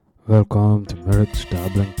Welcome to Merrick's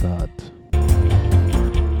Dabbling Path.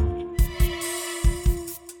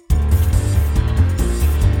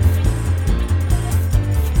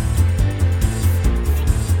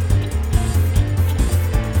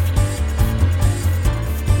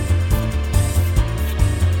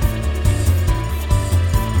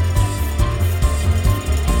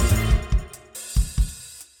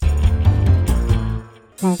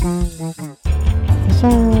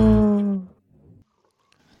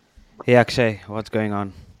 Hey Akshay, what's going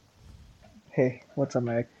on? Hey, what's up,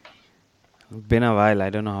 Mike? Been a while, I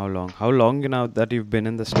don't know how long. How long now that you've been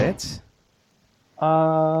in the States?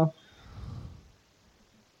 Uh,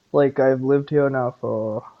 I've lived here now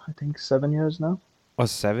for I think 7 years now. Oh,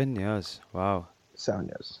 7 years. Wow. 7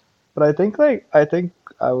 years. But I think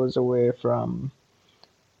I was away uh from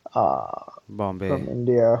Bombay.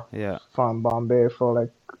 India, Yeah. from Bombay for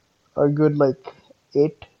like a good like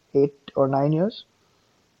eight or 9 years.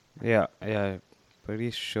 Yeah, yeah.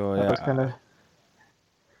 Pretty sure. I was Yeah. kind of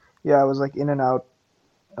Yeah, I was like in and out.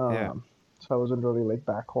 Yeah. So I wasn't really like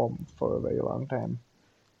back home for a very long time.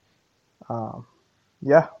 Um,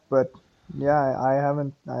 yeah, but yeah, I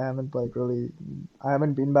haven't like really I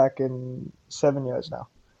haven't been back in 7 years now.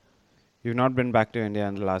 You've not been back to India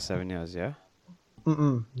in the last 7 years, yeah?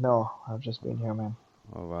 No, I've just been here, man.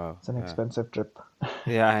 Oh wow. It's an Yeah. expensive trip.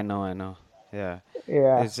 Yeah, I know. Yeah.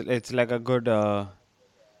 Yeah, It's like a good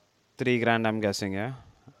 3 grand, I'm guessing, yeah?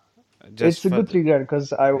 Just it's a for good the 3 grand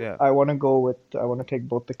because I yeah. I want to go with I want to take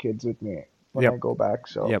both the kids with me when I Yep. go back.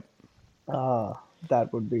 So Yep. uh,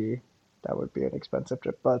 that would be that would be an expensive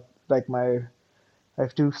trip. But like I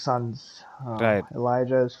have two sons. Right.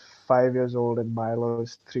 Elijah is 5 years old and Milo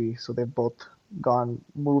is three. So they've both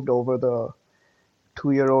moved over the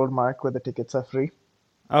 2-year-old mark where the tickets are free.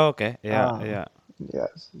 Oh, okay. Yeah, Um, yeah.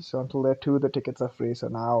 yes. So until they're two, the tickets are free. So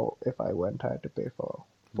now if I went, I had to pay for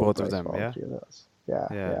full Both of price them, for all yeah? three of us. Yeah,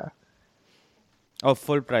 Yeah. yeah, Oh,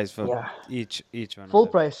 full price for yeah. each one of Full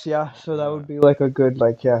them. price, yeah. So that Uh, would be like a good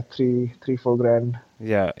like yeah, three, 4 grand.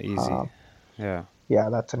 yeah, easy. Uh, Yeah. yeah,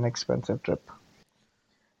 that's an expensive trip.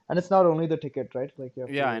 And it's not only the ticket, right? Like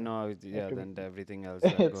Yeah, I know. you have Yeah, to then everything else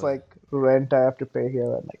that it's goes. like rent I have to pay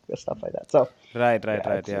here and like stuff like that. So Right, right, yeah,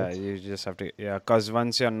 right. it's Yeah, it's you just have to. Yeah, because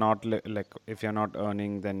once you're not like, if you're not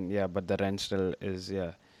earning, then yeah, but the rent still is.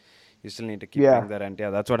 Yeah, you still need to keep yeah, paying the rent. Yeah,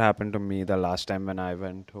 that's what happened to me the last time when I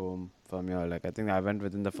went home from here. Like, I think I went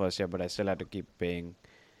within the first year, but I still had to keep paying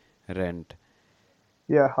rent.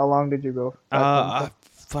 yeah. How long did you go back home for?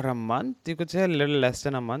 For a month, you could say a little less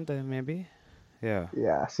than a month, maybe. Yeah,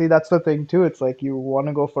 Yeah, see, that's the thing too. It's like you want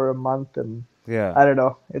to go for a month, and yeah, I don't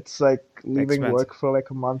know. It's like leaving expensive. work for like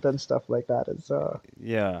a month and stuff like that is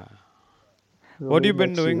Yeah. What really you been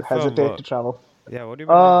makes you doing for hesitate to work? travel. Yeah, what you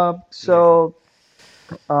been doing Uh, lately? so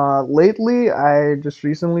Lately I just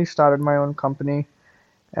recently started my own company,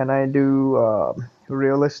 and I do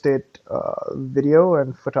real estate video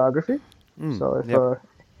and photography. So Yep.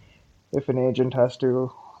 if an agent has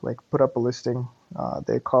to like put up a listing,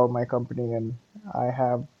 they call my company, and I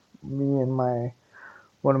have me and my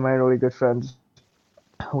one of my really good friends.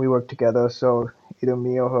 We work together, so either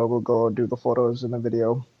me or her will go do the photos and the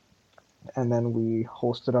video, and then we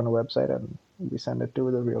host it on a website and we send it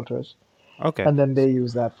to the realtors. Okay. And then they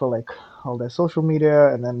use that for like all their social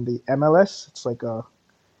media, and then the MLS. It's Like, uh,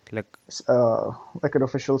 like an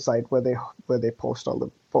official site where they post all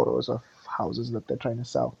the photos of houses that they're trying to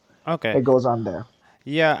sell. okay. It goes on there.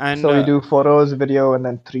 Yeah, and So we do photos, video, and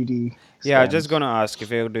then 3D yeah, I was just scans. gonna ask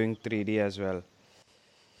if you're doing 3D as well.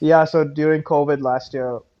 Yeah, so during COVID last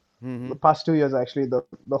year, Mm-hmm. the past 2 years actually,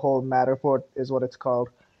 the whole Matterport is what it's called.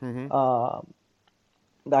 Mm-hmm. Um,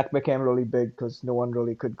 that became really big because no one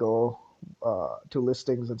really could go to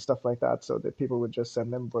listings and stuff like that. So that people would just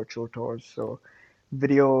send them virtual tours. So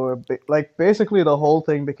like basically the whole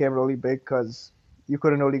thing became really big because you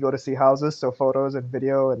couldn't really go to see houses. So photos and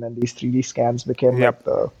video, and then these 3D scans became like Yep.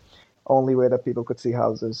 the only way that people could see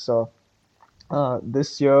houses. So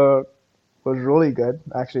this year was really good.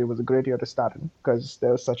 Actually, it was a great year to start in because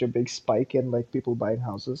there was such a big spike in like people buying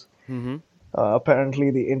houses. Mm-hmm.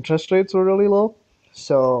 Apparently, the interest rates were really low,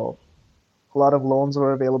 so a lot of loans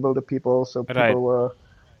were available to people. So Right.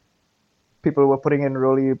 people were putting in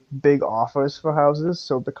really big offers for houses.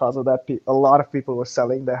 So because of that, a lot of people were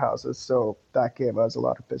selling their houses. So that gave us a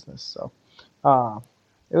lot of business. So uh,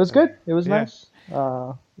 it was good. It was Yeah. nice,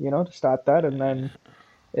 to start that. And then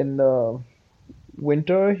in the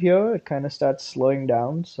winter here, it kind of starts slowing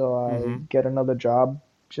down. So I Mm-hmm. get another job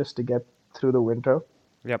just to get through the winter.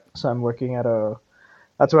 Yep. So I'm working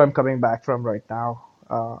that's where I'm coming back from right now.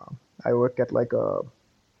 I work at like a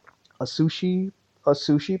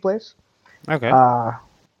sushi place. Okay. Uh,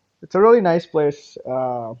 It's a really nice place.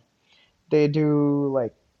 They do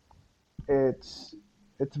like it's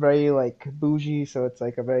it's very like bougie, so it's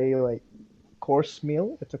like a very like course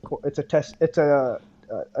meal. It's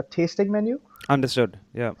a tasting menu. Understood.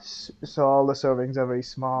 Yeah. So all the servings are very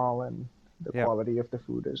small, and the Yeah. quality of the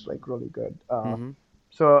food is like really good. Mm-hmm.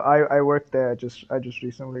 So I worked there. I just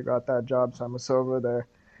recently got that job, so I'm a server there.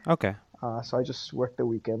 Okay. So I just work the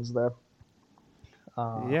weekends there.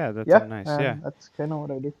 Yeah, that's Yeah, nice. Yeah. and that's kind of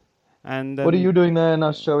what I do. And What are you then, doing there in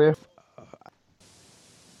Australia?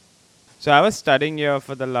 so I was studying here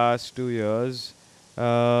for the last 2 years.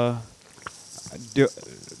 Uh, du-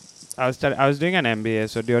 I was doing an MBA.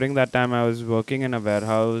 So during that time, I was working in a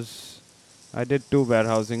warehouse. I did 2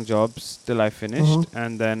 warehousing jobs till I Mm-hmm. finished,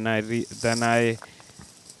 and then I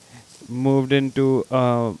moved into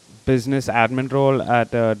a business admin role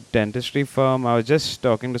at a dentistry firm. I was just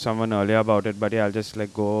talking to someone earlier about it, but yeah, I'll just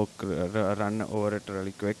like run over it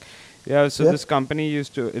really quick. Yeah, so Yeah. this company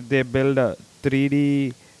they build a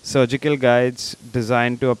 3D surgical guides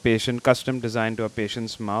designed to a patient, custom designed to a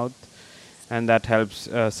patient's mouth, and that helps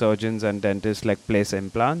surgeons and dentists like place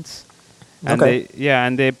implants. And Okay.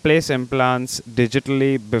 they place implants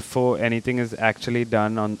digitally before anything is actually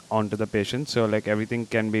done onto the patient, so like everything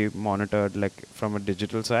can be monitored like from a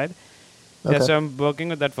digital side. Yeah, Okay. so I'm working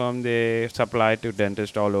with that firm. They supply to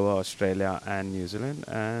dentists all over Australia and New Zealand,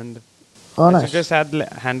 and Oh, yeah, so nice. just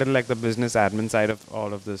handle like the business admin side of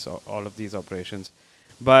all of these operations.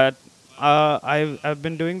 But I've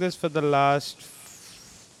been doing this for the last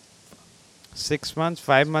 6 months,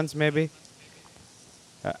 5 months maybe.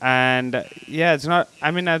 And yeah, it's not,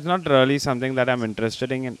 I mean, it's not really something that I'm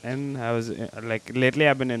interested in. I was like, lately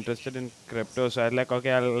I've been interested in crypto, so I was like,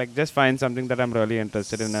 okay, I'll like just find something that I'm really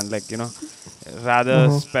interested in, and like, rather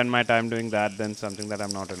Mm-hmm. spend my time doing that than something that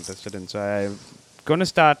I'm not interested in. So I'm going to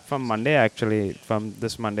start from Monday, actually, from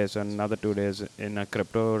this Monday, so another 2 days in a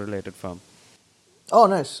crypto related firm. Oh,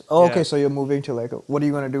 nice. Oh, okay. Yeah. So you're moving to like, what are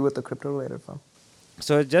you gonna do with the crypto related firm?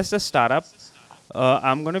 So it's just a startup.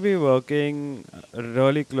 I'm going to be working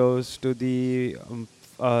really close to the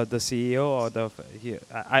CEO or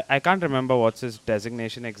I can't remember what's his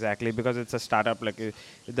designation exactly because it's a startup. Like,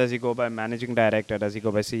 does he go by managing director? Does he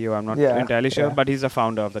go by CEO? I'm not Yeah. entirely sure, Yeah. but he's the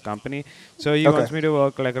founder of the company. So he Okay. wants me to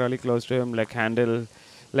work like really close to him, like handle,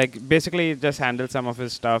 like basically just handle some of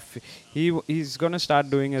his stuff. He's gonna start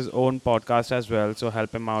doing his own podcast as well, so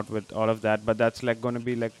help him out with all of that. But that's like gonna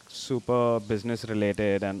be like super business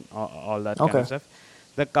related and all that kind of Okay. stuff.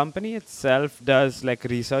 The company itself does like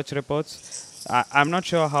research reports. I'm not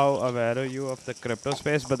sure how aware are you of the crypto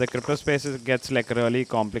space, but the crypto space gets like really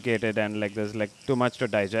complicated and like there's like too much to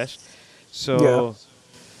digest. Yeah. So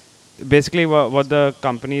basically what the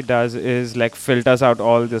company does is like filters out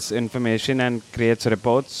all this information and creates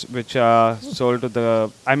reports which are sold to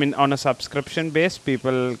the, I mean, on a subscription base,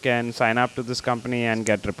 people can sign up to this company and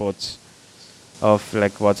get reports of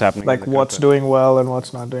like what's happening in Like the what's crypto. doing well and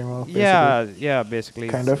what's not doing well, basically. Yeah, basically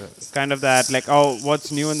Kind it's of. kind of that, like, oh,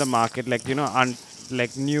 what's new in the market, like,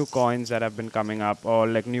 like new coins that have been coming up or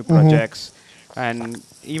like new Mm-hmm. projects, and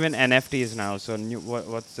even NFTs now. So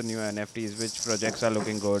what's the new NFTs, which projects are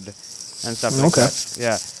looking good and stuff like Okay. that.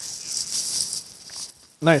 Yeah.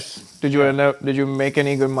 Nice. Did you Yeah. end up? Did you make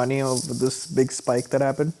any good money of this big spike that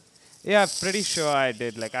happened? Yeah, pretty sure I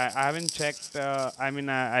did. Like, I haven't checked. I mean,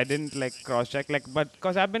 I didn't like cross check. Like, but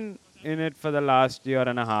because I've been in it for the last year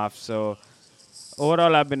and a half, so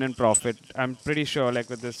overall I've been in profit. I'm pretty sure. Like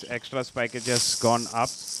with this extra spike, it just gone up.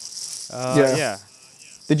 Yeah. Yeah.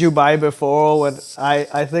 Did you buy before when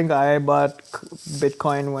I think I bought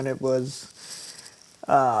Bitcoin when it was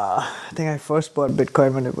I think I first bought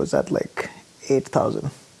Bitcoin when it was at like 8,000.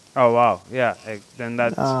 Oh wow. Yeah. Then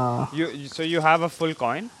that's Uh, So you have a full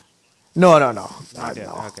coin? no, no, no, Not yet.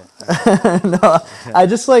 no. Okay. Okay. No, I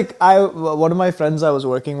just like one of my friends I was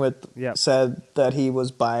working with Yeah. said that he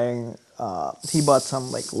was buying he bought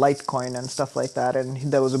some like Litecoin and stuff like that, and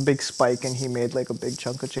there was a big spike and he made like a big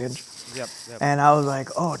chunk of change. Yep. Yep. And I was like,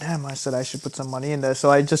 oh damn! I said I should put some money in there,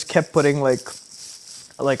 so I just kept putting like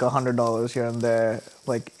 $100 here and there,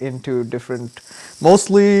 like into different,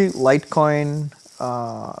 mostly Litecoin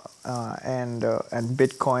and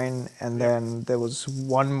Bitcoin, and Yep. then there was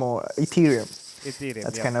one more Ethereum. Ethereum.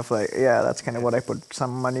 That's Yep. kind of like, yeah, that's kind of Yeah. what I put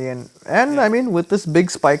some money in. And I Yeah. mean, with this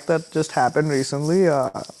big spike that just happened recently,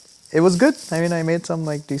 it was good. I mean, I made some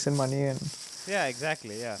like decent money, and Yeah.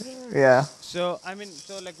 Exactly. Yeah. yeah, So I mean,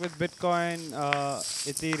 so like with Bitcoin,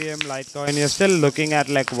 Ethereum, Litecoin, you're still looking at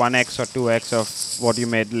like 1x or 2x of what you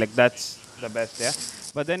made. Like that's the best, yeah.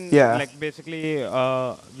 But then, Yeah, like basically,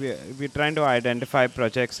 we're trying to identify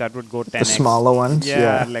projects that would go the 10x. smaller ones. Yeah,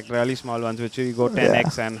 Yeah, like really small ones, which will go yeah,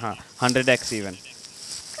 10x and 100x even.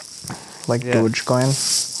 like Yeah. Dogecoin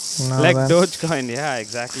and all Like that. Dogecoin, yeah,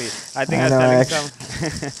 exactly. I think I I was know. telling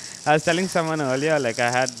some, I was telling someone earlier, like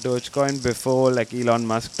I had Dogecoin before, like Elon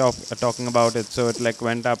Musk talking about it, so it like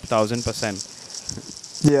went up 1000%.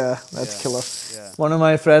 Yeah, that's Yeah, killer. yeah, One of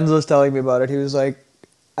my friends was telling me about it. He was like,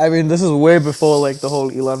 I mean, this is way before like the whole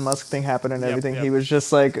Elon Musk thing happened and yep, everything. yep, He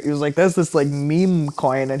was like, there's this like meme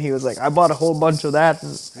coin, and he was like, I bought a whole bunch of that,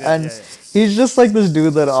 yeah, and yeah, yeah, he's just like this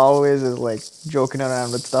dude that always is like joking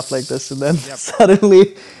around with stuff like this, and then yep,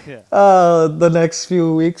 suddenly, yeah, the next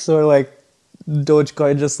few weeks or like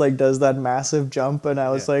Dogecoin just like does that massive jump, and I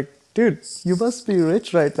yeah, was like, dude, you must be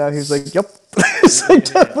rich right now. He's like, yep. So I yeah,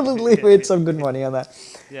 definitely yeah, made yeah, some good money on that.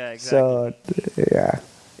 yeah, exactly. So yeah,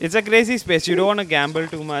 It's a crazy space. You don't want to gamble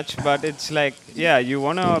too much, but it's like, yeah, you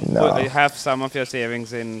want to no. have some of your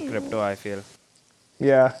savings in crypto, I feel.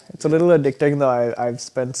 Yeah, it's a Yeah. little addicting though. I've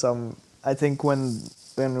spent some. I think when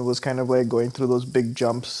it was kind of like going through those big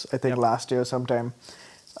jumps. I think Yep. last year sometime.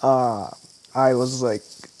 Uh, I was like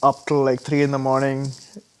up till like 3 in the morning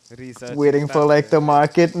Researching waiting for stuff. like the Yeah.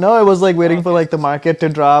 market. No, I was like waiting for Okay. like the market to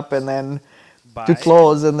drop and then to Buy and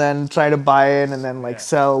close and then try to buy in and then like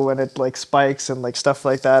yeah, sell when it like spikes and like stuff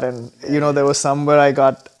like that. And yeah, yeah, there yeah. was some where I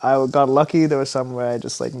got lucky. There was some where I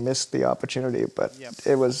just like missed the opportunity, but Yep.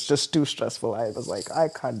 it was just too stressful. I was like, I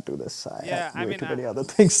can't do this. I have Yeah, I way mean, too many other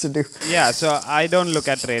things to do. yeah. So I don't look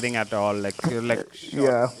at trading at all. Like short.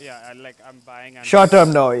 Yeah. Yeah, like I'm buying and Short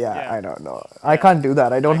term, no, yeah, yeah, I don't know. I yeah. can't do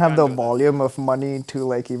that. I don't I have can't the do that. volume of money to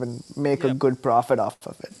like even make a Yep. good profit off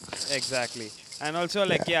of it. Exactly. And also,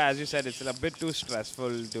 like, Yeah. yeah, as you said, it's a bit too stressful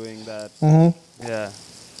doing that. Mm-hmm. Yeah.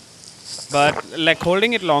 But like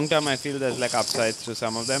holding it long term, I feel there's like upsides to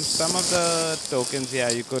some of them. Some of the tokens, yeah,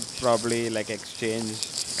 you could probably like exchange.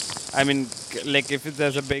 I mean, like if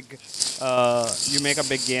there's a big, you make a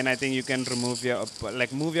big gain, I think you can remove your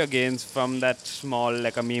like move your gains from that small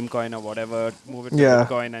like a meme coin or whatever, move it to Yeah.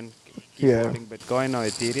 Bitcoin and keep Yeah. holding Bitcoin or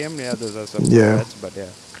Ethereum. Yeah, those are some good Yeah. bets. But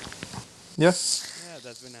yeah, Yeah. yeah,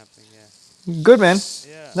 that's been happening. Yeah, Good man.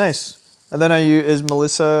 yeah, Nice. And then is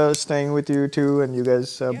Melissa staying with you too? And you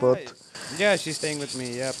guys yeah, both. yeah. She's staying with me.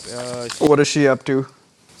 Yep. What is she up to?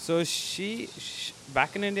 So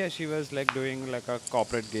back in India, she was like doing like a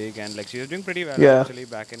corporate gig and like she was doing pretty well Yeah. actually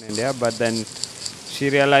back in India. But then she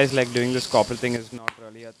realized like doing this corporate thing is not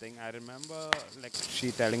really a thing. I remember like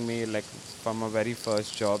she telling me like from her very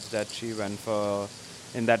first jobs that she went for.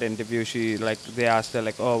 In that interview, she like they asked her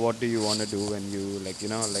like, oh, what do you want to do when you like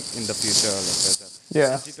like in the future like.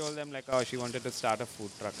 Yeah. And she told them like, oh, she wanted to start a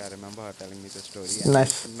food truck. I remember her telling me the story. And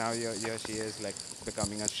Nice. now here she is like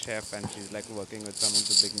becoming a chef, and she's like working with some of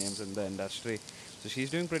the big names in the industry. So she's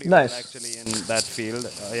doing pretty well Nice. actually in that field.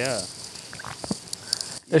 Yeah.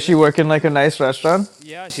 Is she Even working like a nice restaurant?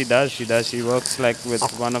 yeah, she does. She does. She works like with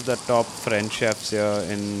one of the top French chefs here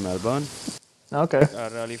in Melbourne. Okay. A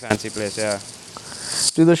really fancy place. Yeah.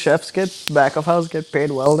 Do the chefs get back of house get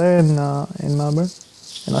paid well there in Melbourne,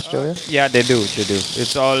 in Australia? Yeah, they do. They do.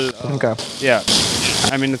 It's all. Okay. Yeah.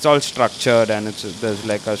 I mean, it's all structured, and there's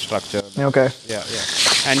like a structure. Okay. Yeah,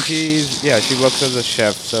 yeah. And she works as a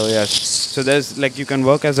chef. So yes. So there's like you can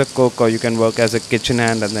work as a cook or you can work as a kitchen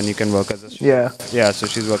hand and then you can work as a chef. Yeah. Yeah. So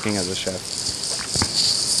she's working as a chef.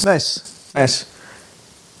 Nice. Nice.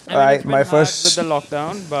 I mean, it's been My hard first. with the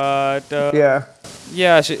lockdown, but Yeah.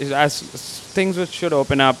 yeah, as things which should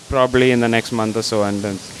open up probably in the next month or so, and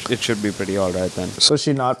then it should be pretty all right then. So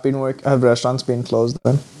she not been work. Have restaurants been closed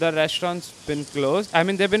then? The restaurant's been closed. I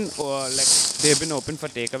mean, they've been open for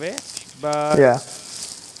takeaway, but Yeah.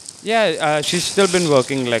 yeah, she's still been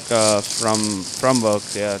working like from work,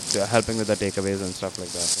 yeah, helping with the takeaways and stuff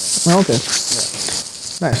like that. Yeah. Okay.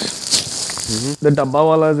 Nice. The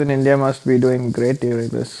dabbawalas in India must be doing great during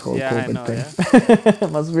this whole Yeah, I COVID know. thing. Yeah.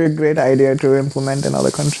 Must be a great idea to implement in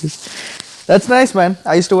other countries. That's nice, man.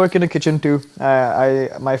 I used to work in a kitchen too.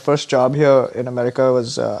 My first job here in America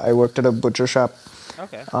was I worked at a butcher shop,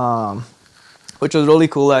 Okay. which was really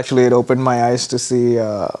cool. Actually, it opened my eyes to see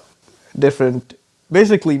different,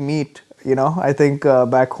 basically meat. I think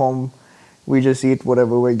back home we just eat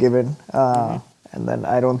whatever we're given. And then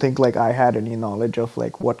I don't think like I had any knowledge of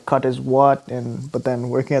like what cut is what, but then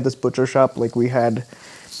working at this butcher shop, like we had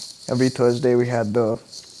every Thursday we had the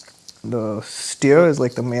steer is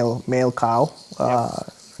like the male cow,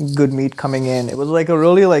 good meat coming in. It was like a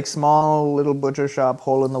really like small little butcher shop,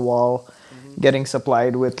 hole in the wall, getting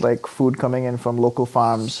supplied with like food coming in from local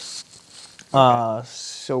farms. Okay.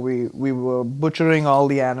 So we were butchering all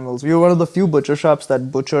the animals. We were one of the few butcher shops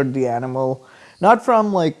that butchered the animal not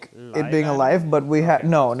from like it Live being alive, animals? but we had Okay.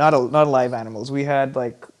 no, not live animals. We had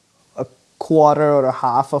like a quarter or a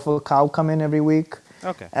half of a cow come in every week,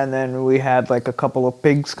 Okay. and then we had like a couple of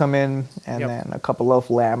pigs come in, and Yep. then a couple of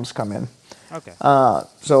lambs come in. Okay.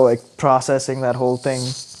 So like processing that whole thing,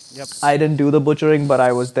 Yep. I didn't do the butchering, but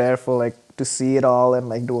I was there for like to see it all and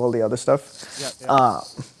like do all the other stuff. Yep. Yep.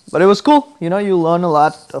 But it was cool. You know, you learn a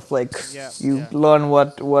lot of like Yeah. you Yeah. learn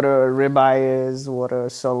what a ribeye is, what a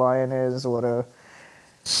sirloin is, what a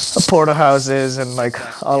porterhouse is, and like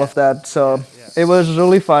Exactly. all Yeah. of that. Yeah. So Yeah. it was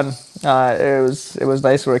really fun. It was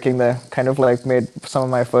nice working there. Kind of like made some of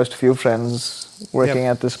my first few friends Yep. working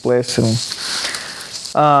at this place, and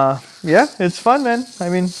yeah, it's fun, man. I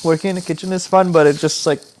mean, working in a kitchen is fun, but it's just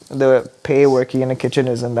like the pay working in a kitchen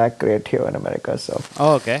isn't that great here in America. So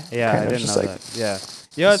Oh, okay. Yeah, I kind of didn't just know like that. Yeah.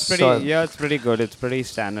 Yeah, it's pretty. so Yeah, it's pretty good. It's pretty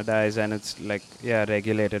standardized and it's like yeah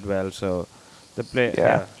regulated well. So the play.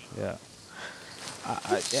 yeah. Yeah. Yeah.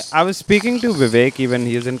 Yeah, I was speaking to Vivek. Even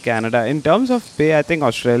he's in Canada. In terms of pay, I think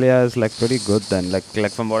Australia is like pretty good. Then, like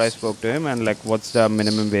from what I spoke to him, and like what's the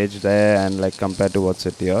minimum wage there, and like compared to what's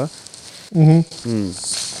it here. Hmm.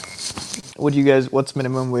 What's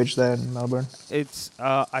minimum wage there in Melbourne? It's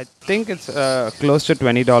I think it's close to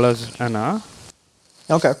 $20 an hour.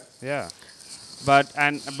 Okay. Yeah. But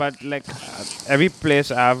like every place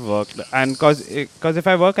I've worked and cause if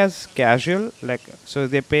I work as casual like so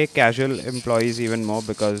they pay casual employees even more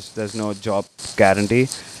because there's no job guarantee.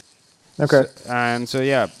 Okay. And so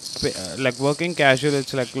yeah, like working casual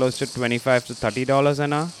it's like close to $25 to $30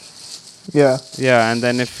 an hour. Yeah. Yeah, and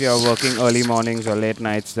then if you're working early mornings or late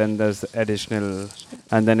nights, then there's additional.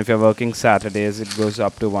 And then if you're working Saturdays, it goes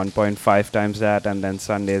up to 1.5 times that, and then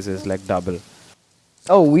Sundays is like double.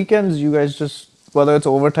 Oh, weekends you guys just whether it's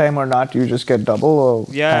overtime or not, you just get double or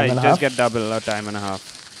Yeah, time you and a just half. get double a time and a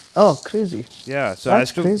half. Oh, crazy. Yeah, so I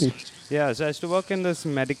That's used to. crazy. Yeah, so I used to work in this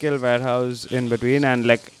medical warehouse in between, and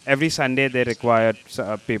like every Sunday they required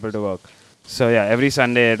people to work. So yeah, every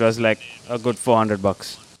Sunday it was like a good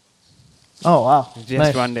 $400. Oh, wow. Just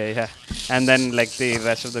Nice. one day, yeah. And then like the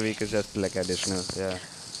rest of the week is just like additional, yeah.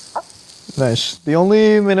 Nice. The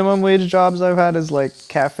only minimum wage jobs I've had is like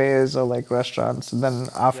cafes or like restaurants. And then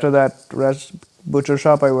after Yeah. that butcher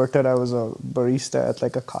shop I worked at, I was a barista at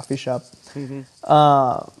like a coffee shop. Mm-hmm.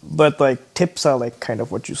 But like tips are like kind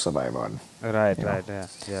of what you survive on. Right, You know. right, yeah,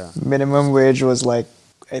 yeah. Minimum wage was like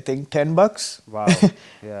I think $10. Wow.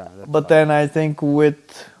 Yeah. That's But then I think with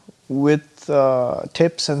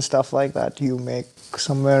tips and stuff like that, you make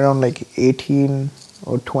somewhere around like 18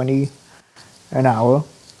 or 20 an hour.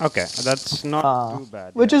 okay, that's not too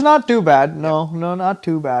bad. Which yeah. is not too bad. No, not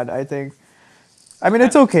too bad. I think. I mean,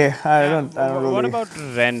 it's okay. I Yeah, don't what really. about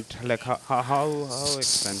rent? Like how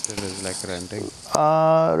expensive is like renting?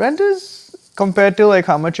 Rent is compared to like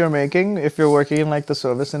how much you're making if you're working in like the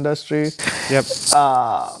service industry. Yep.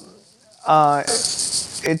 Uh,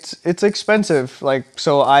 it's expensive. Like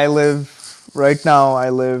so, I live right now. I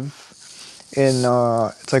live in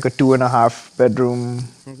it's like a 2.5 bedroom.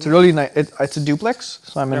 It's really nice. It's a duplex,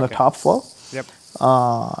 so I'm in the Okay. top floor. Yep.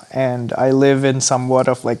 And I live in somewhat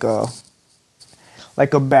of like a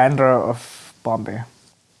Bandra of Bombay.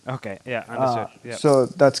 Okay. Yeah. Understood. Yep. So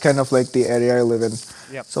that's kind of like the area I live in.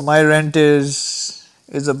 Yep. So my rent is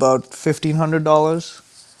about $1,500.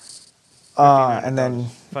 And then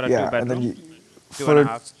for a yeah, and two-bedroom. then you, Two for and a a-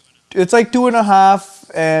 half. it's like 2.5,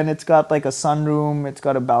 and it's got like a sunroom, it's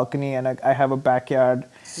got a balcony, and I have a backyard,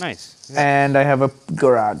 Nice. Yeah. and I have a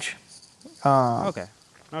garage. Okay.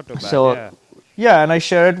 Not too bad. So yeah. yeah, and I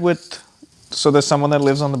share it with. So there's someone that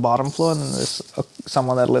lives on the bottom floor, and then there's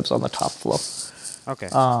someone that lives on the top floor. Okay.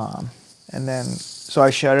 And then so I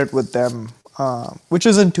share it with them, which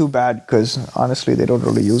isn't too bad because honestly they don't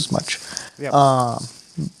really use much. Yep.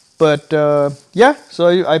 But yeah, so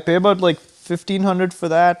I pay about like 1,500 for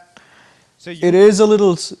that. so It is a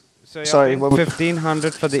little. So you're Sorry, paying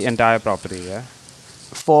 1,500 for the entire property, yeah?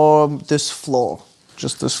 for this floor,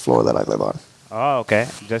 just this floor that I live on. Oh, okay.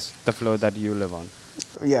 Just the floor that you live on.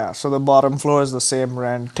 Yeah, so the bottom floor is the same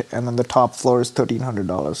rent, and then the top floor is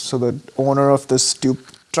 $1,300. So the owner of this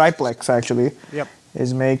triplex actually Yep.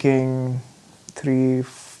 is making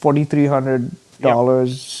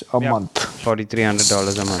 $4,300 a Yep. month.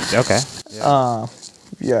 $4,300 a month. Okay. Yeah.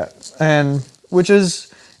 Yeah, and which is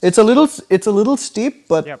it's a little steep,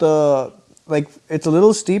 but Yep. like it's a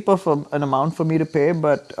little steep of an amount for me to pay,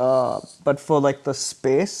 but for like the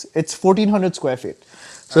space, it's 1,400 square feet.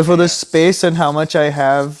 So for the space and how much I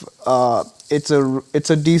have, it's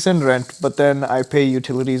a decent rent. But then I pay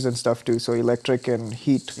utilities and stuff too, so electric and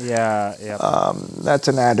heat. Yeah. Yep. That's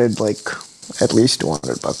an added like at least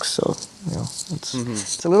 $200. So you know, Mm-hmm.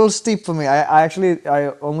 It's a little steep for me.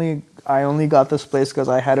 I only got this place because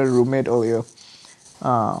I had a roommate earlier.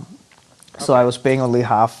 Um, so I Okay. was paying only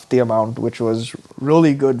half the amount, which was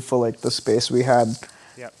really good for like the space we had.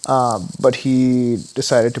 Yep. But he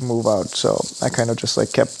decided to move out, so I kind of just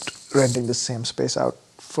like kept renting the same space out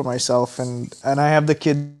for myself, and I have the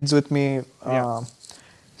kids with me. Yeah.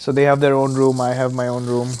 So they have their own room, I have my own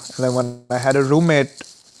room, and then when I had a roommate,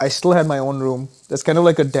 I still had my own room. There's kind of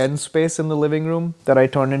like a den space in the living room that I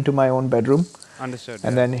turned into my own bedroom, Understood.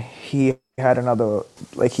 and Yeah. then he had another,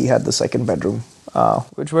 like he had the second bedroom,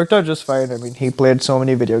 which worked out just fine. I mean, he played so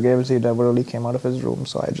many video games, he never really came out of his room,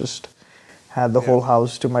 so I just had the Yeah. whole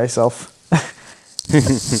house to myself.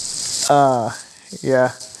 uh,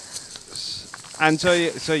 yeah. And so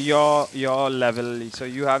your level, so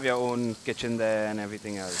you have your own kitchen there and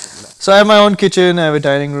everything else. So I have my own kitchen, I have a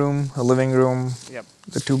dining room, a living room, Yep.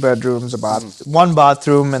 the two bedrooms, a bath, Mm. one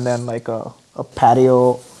bathroom, and then like a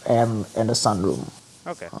patio and a sunroom.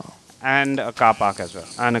 Okay. And a car park as well,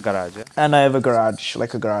 and a garage. Yeah. And I have a garage,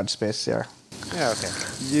 like a garage space, yeah. Yeah. Okay.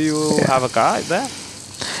 You Yeah. have a car there?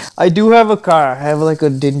 I do have a car. I have like a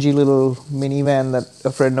dingy little minivan that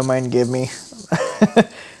a friend of mine gave me.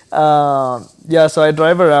 Yeah, so I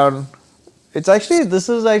drive around. This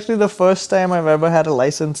is actually the first time I've ever had a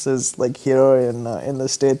license is like here in the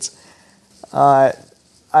States. Uh,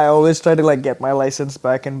 I always try to like get my license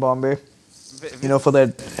back in Bombay, you know, From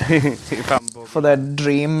for Bogota.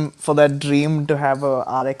 that dream to have a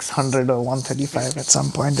RX 100 or 135 at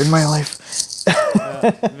some point in my life.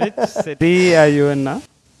 Which city are you in now?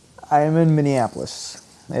 I am in Minneapolis.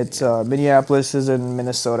 It's Minneapolis is in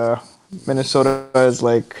Minnesota. Minnesota is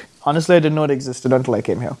like honestly I didn't know it existed until I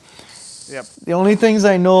came here. Yep. The only things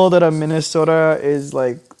I know that are Minnesota is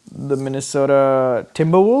like the Minnesota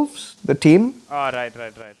Timberwolves, the team, Oh, right.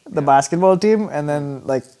 the basketball team, and then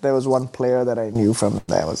like there was one player that I knew from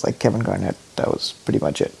there. It was like Kevin Garnett. That was pretty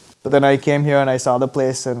much it. But then I came here and I saw the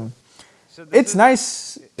place and So this it's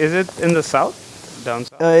nice. is it in the south? Down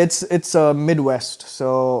south? It's Midwest. So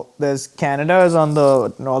there's Canada is on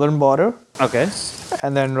the northern border, Okay.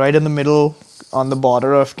 and then right in the middle on the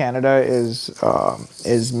border of Canada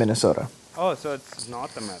is Minnesota. Oh, so it's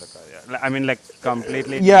North America. Yeah. I mean, like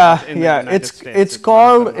completely Yeah, not in the yeah. United It's States. it's It's one of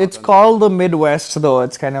called the it's northern- called the Midwest though.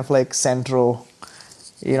 It's kind of like central,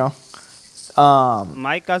 you know.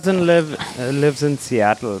 My cousin lives in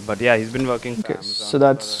Seattle, but yeah, he's been working for Amazon. So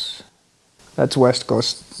that's West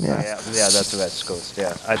Coast. Yeah, Yeah, that's West Coast.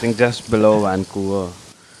 Yeah, I think just below Vancouver.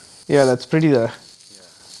 yeah. That's pretty there.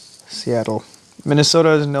 Seattle,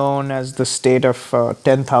 Minnesota is known as the state of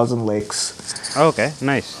 10,000 lakes. Okay,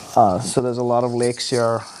 nice. So there's a lot of lakes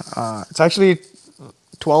here. It's actually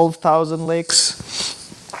 12,000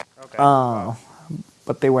 lakes. Okay.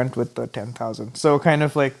 But they went with the 10,000. So kind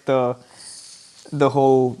of like the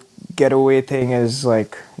whole getaway thing is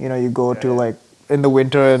like, you know, you go to like in the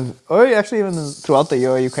winter and or actually even throughout the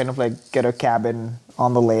year you kind of like get a cabin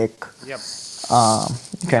on the lake. Yep.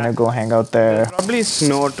 You kind of go hang out there. Probably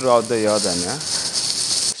snow throughout the year then, yeah.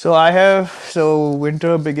 So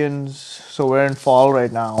winter begins, so we're in fall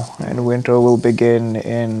right now, and winter will begin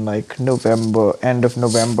in like November, end of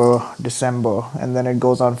November, December, and then it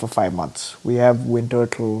goes on for 5 months. We have winter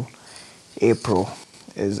till April.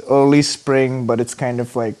 Is early spring, but it's kind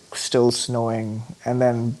of like still snowing, and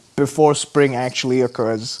then before spring actually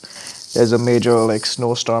occurs, there's a major like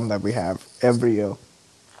snowstorm that we have every year.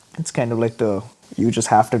 It's kind of like you just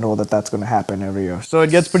have to know that that's going to happen every year. So it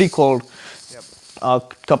gets pretty cold. Yep. A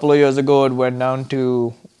couple of years ago, it went down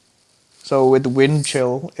to, so with wind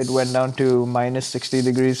chill, it went down to minus 60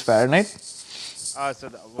 degrees Fahrenheit. So what's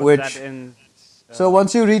Which- that in? So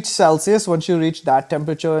once you reach Celsius, once you reach that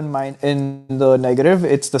temperature in the negative,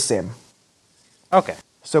 it's the same. Okay.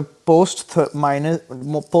 So post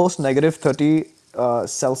negative 30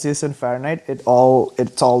 Celsius and Fahrenheit, it's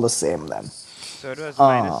all the same then. So it was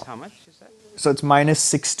minus how much you said? So it's minus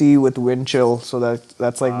 60 with wind chill. So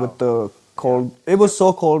that's like with the cold. It was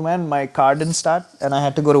so cold, man. My car didn't start, and I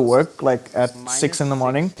had to go to work like at 6 in the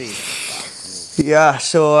morning. 60. Yeah.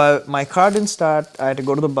 So my car didn't start. I had to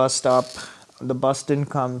go to the bus stop. The bus didn't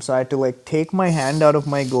come, so I had to like take my hand out of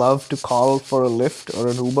my glove to call for a Lyft or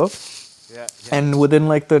an Uber. Yeah. And within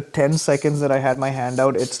like the 10 seconds that I had my hand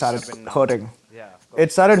out, it started been numb. hurting. Yeah. Of course.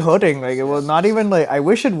 It started hurting. Like it was not even like I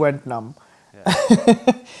wish it went numb.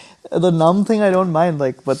 The numb thing I don't mind,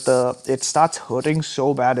 like, but it starts hurting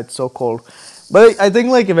so bad. It's so cold. But I think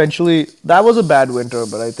like eventually that was a bad winter.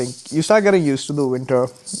 But I think you start getting used to the winter,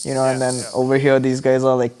 you know. And then over here, these guys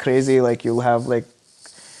are like crazy. Like you'll have like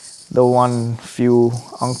the one few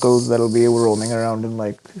uncles that'll be roaming around in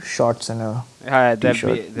like shorts and a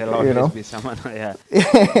t-shirt, there'll you always know. be someone. Yeah,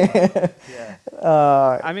 yeah.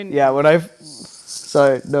 I mean, Yeah, when I've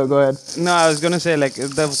sorry, no, go ahead. no, I was gonna say like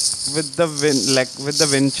the with the wind, like with the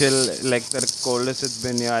wind chill, like the coldest it's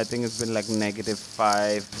been here. I think it's been like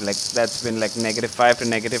 -5. Like that's been like -5 to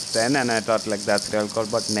 -10, and I thought like that's real cold.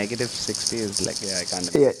 But -60 is like yeah, I can't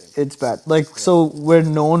Yeah, imagine. it's bad. Like, Yeah. so we're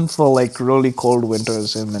known for like really cold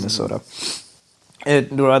winters in Mm-hmm. Minnesota.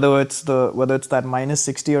 Whether it's that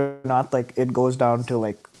 -60 or not, like it goes down to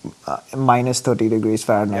like -30 degrees Yep.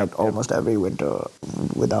 Fahrenheit Yep. almost every winter,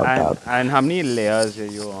 without And doubt. how many layers are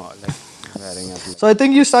you like wearing up? Like So I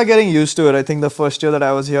think you start getting used to it. I think the first year that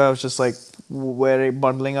I was here, I was just like wearing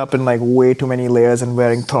bundling up in like way too many layers and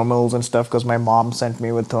wearing thermals and stuff because my mom sent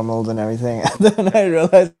me with thermals and everything.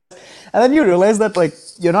 And then you realize that like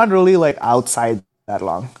you're not really like outside that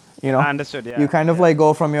long. You know, I understood. you Yeah. kind of Yeah. like go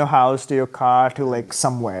from your house to your car to like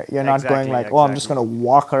somewhere. You're not going Exactly. like, oh, I'm just Exactly. gonna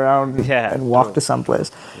walk around Yeah. and walk True. to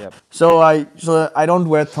someplace. Yep. So I don't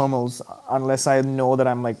wear thermals unless I know that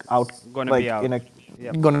I'm like out, Gonna be like out. in a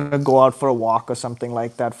Yep. gonna go out for a walk or something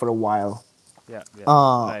like that for a while, Yeah. Yeah.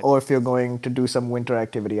 Right. or if you're going to do some winter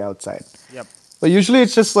activity outside. Yep. But usually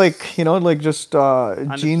it's just like, like just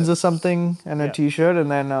jeans Understood. or something and a Yeah. t-shirt, and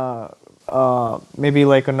then maybe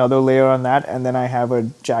like another layer on that, and then I have a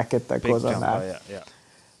jacket that Big goes on jumper. that. Yeah. Yeah.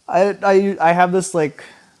 I have this like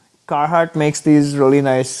Carhartt makes these really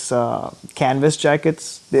nice canvas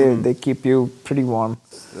jackets. They keep you pretty warm.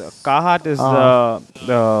 Carhartt is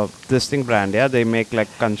the this thing brand. Yeah, they make like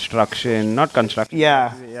construction, not construction, but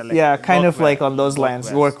Yeah, yeah, like yeah, kind of workwear, like on those lines,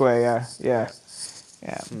 workwear. workwear. Yeah, yeah,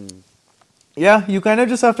 Yeah. yeah. Yeah, you kind of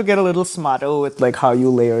just have to get a little smarter with like how you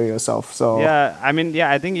layer yourself. So Yeah, I mean,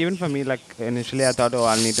 yeah, I think even for me, like initially I thought, oh,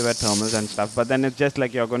 I'll need to wear thermals and stuff, but then it's just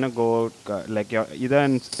like you're gonna go, like you're either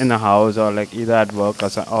in the house or like either at work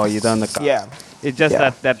or either in the car. yeah, It's just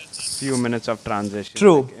yeah. that few minutes of transition,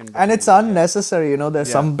 True. like in And it's between. Yeah, unnecessary, there's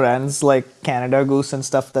yeah, some brands like Canada Goose and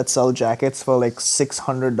stuff that sell jackets for like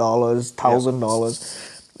 $600, yep, $1,000,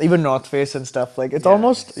 even North Face and stuff. Like it's yeah,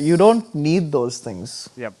 almost, you don't need those things.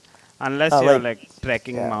 yep. Unless you're Like, like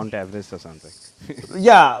trekking yeah. Mount Everest or something.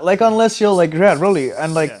 Yeah, like unless you're like, yeah, really.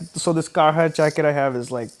 And like, Yeah, so this Carhartt jacket I have is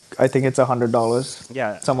like, I think it's $100.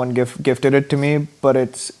 yeah, Someone gifted it to me, but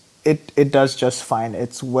it does just fine.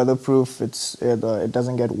 It's weatherproof. It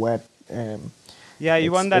doesn't get wet. yeah.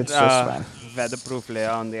 You want that It's just fine. weatherproof layer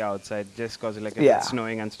on the outside, just cause like if it's Yeah,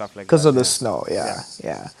 snowing and stuff like because that. of the Yeah, snow. yeah, Yeah,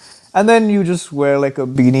 yeah. And then you just wear like a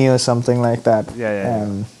beanie or something like that, yeah, yeah, yeah.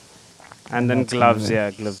 and And then that's kind of gloves, it.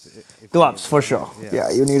 yeah, gloves. If you need Gloves for them, sure. yeah. Yeah,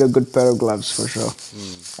 you need a good pair of gloves for sure.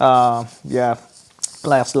 Yeah.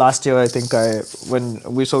 Last year I think I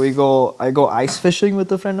go ice fishing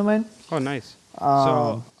with a friend of mine. Oh, nice.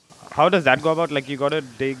 So, how does that go about? Like, you gotta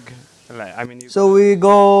dig. Like, I mean, you So gotta.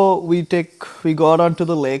 we go out onto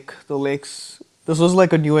the lake. The lakes. This was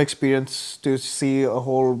like a new experience to see a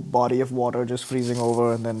whole body of water just freezing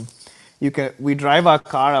over, and then we drive our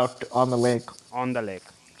car out on the lake. On the lake.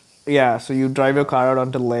 Yeah, so you drive your car out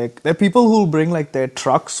onto the lake. There are people who'll bring like their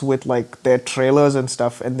trucks with like their trailers and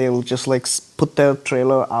stuff, and they'll just like put their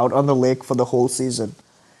trailer out on the lake for the whole season.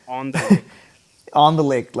 On the lake. On the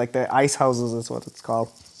lake, like the ice houses is what it's called.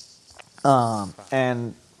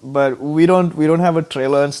 And but we don't have a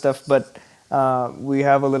trailer and stuff, but we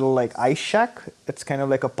have a little like ice shack. It's kind of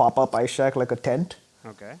like a pop-up ice shack, like a tent.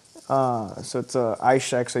 Okay. So it's a ice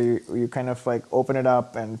shack. So you kind of like open it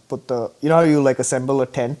up and put how you like assemble a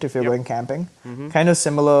tent if you're Yep. going camping, kind of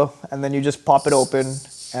similar, and then you just pop it open,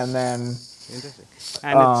 and then Interesting.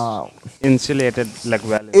 And it's insulated, like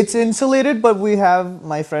well. it's insulated. But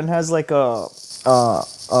my friend has like what's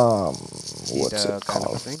Heater it kind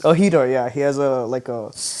of a called? thing? A heater. Yeah, he has a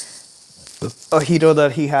heater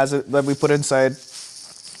that he has that we put inside.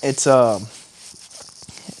 It's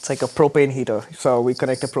like a propane heater. So we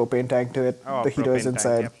connect a propane tank to it. Oh, The heater is propane tank.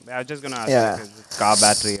 inside. Yep. I was just gonna ask, Yeah. like, is it car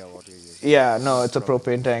battery or what you use? Yeah, no, it's a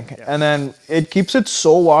propane tank. And then it keeps it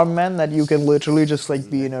so warm, man, that you can literally just like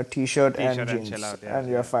be in a t-shirt and T-shirt and jeans chill out, yeah, and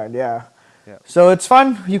you're yeah. fine. Yeah. Yeah. So it's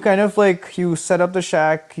fun. You kind of like you set up the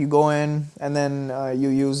shack, you go in, and then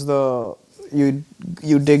you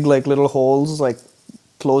dig like little holes like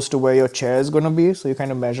close to where your chair is gonna be. So you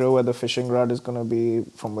kind of measure where the fishing rod is gonna be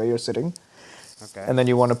from where you're sitting, Okay. and then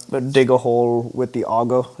you want to dig a hole with the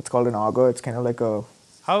auger. It's called an auger. It's kind of like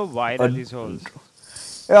How wide are these holes?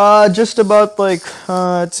 just about like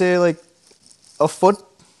I'd say like a foot.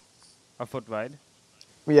 A foot wide?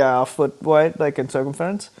 Yeah, a foot wide, like in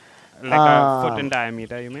circumference. Like a foot in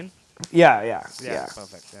diameter, you mean? Yeah, yeah, Yeah, yeah.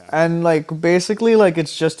 perfect. Yeah. And like basically, like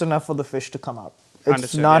it's just enough for the fish to come out. It's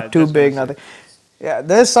Understood. Yeah, not too just big, missile. nothing. Yeah,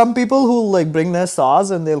 there's some people who like bring their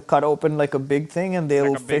saws and they'll cut open like a big thing and Like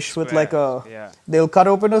they'll a big fish with like square. a Yeah. they'll cut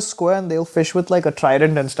open a square and they'll fish with like a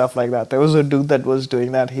trident and stuff like that. There was a dude that was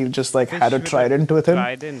doing that. He just like had Fish a with a trident with him.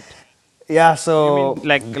 trident. Yeah, You mean so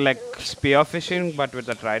like spear fishing, but with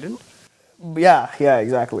a trident? yeah,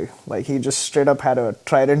 exactly. Like he just straight up had a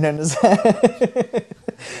trident in his hand,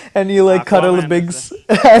 and he like cut a Aquaman big. is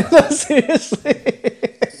the. Seriously,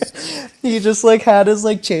 he just like had his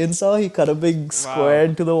like chainsaw. He cut a big square Wow.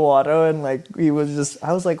 into the water, and like he was just.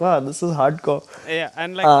 I was like, wow, this is hardcore. Yeah,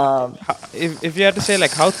 and like, Um, if you had to say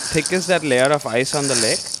like, how thick is that layer of ice on the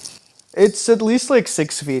lake? it's at least like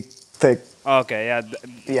 6 feet thick. Okay, yeah,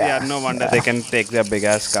 yeah. Yeah, No wonder they can take their big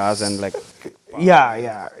ass cars and like.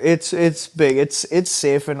 yeah. It's big. It's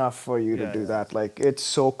safe enough for you to Yeah, do yeah. that. Like it's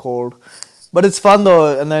so cold, but it's fun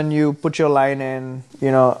though. And then you put your line in,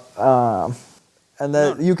 and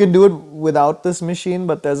No, then you can do it without this machine.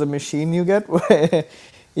 But there's a machine you get where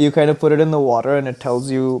you kind of put it in the water and it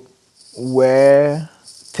tells you where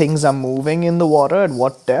things are moving in the water at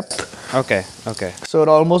what depth. okay, okay. So it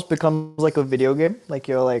almost becomes like a video game. Like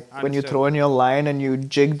you're like when you Understood. throw in your line and you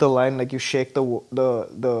jig the line, like you shake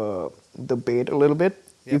the bait a little bit.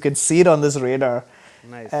 You Yep. can see it on this radar,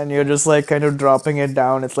 Nice. and you're just like kind of dropping it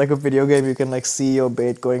down. It's like a video game. You can like see your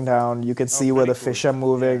bait going down. You can Oh, see where pretty the fish cool. are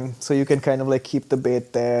moving. So you can kind of like keep the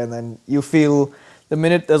bait there, and then you feel the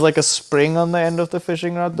minute there's like a spring on the end of the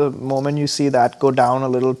fishing rod. The moment you see that go down a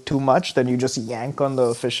little too much, then you just yank on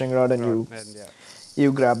the fishing rod and you And yeah.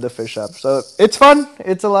 you grab the fish up. So it's fun.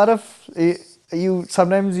 It's a lot of you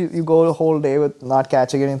sometimes you go a whole day with not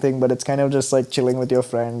catching anything, but it's kind of just like chilling with your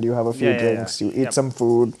friend. You have a few Yeah, yeah, yeah. drinks, you eat Yep. some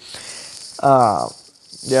food. Uh,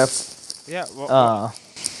 yeah. Yeah. Uh,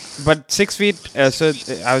 But 6 feet. I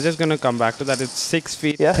was just gonna come back to that. It's 6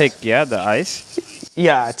 feet Yeah. thick. Yeah, the ice.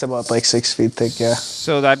 yeah, it's about like 6 feet thick. Yeah.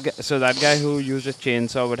 So that guy who used a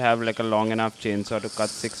chainsaw would have like a long enough chainsaw to cut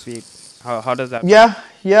 6 feet. How does that?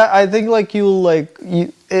 Yeah. I think like you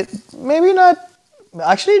it maybe not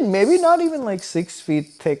actually maybe not even like 6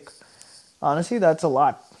 feet thick. Honestly, that's a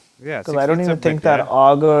lot Yeah, because 6 I don't feet's a even think bit, that yeah.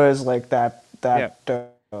 auger is like that Yeah.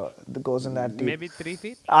 that goes in that deep. Maybe 3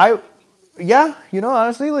 feet. Yeah,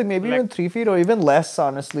 honestly, like maybe even Like 3 feet or even less,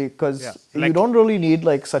 honestly, because yeah, you like don't really need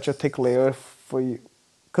like such a thick layer for you.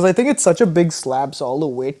 Because I think it's such a big slab, so all the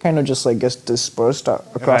weight kind of just like gets dispersed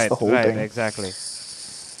across the whole right, thing. exactly.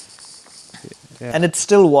 Yeah. And it's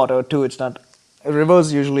still water too. It's not.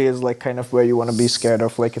 Rivers usually is like kind of where you want to be scared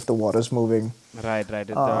of, like if the water's moving. Right. But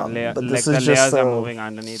Like this the is just layers are a moving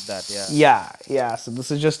underneath that. Yeah. yeah. So this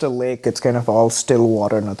is just a lake. It's kind of all still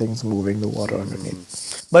water. Nothing's moving the water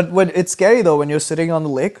underneath. But when it's scary though, when you're sitting on the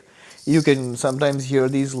lake, you can sometimes hear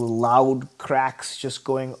these loud cracks just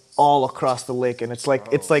going all across the lake, and it's like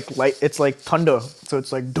thunder. So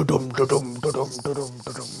it's like dudum dudum dudum dudum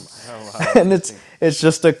dudum, Oh wow, and interesting. it's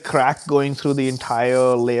just a crack going through the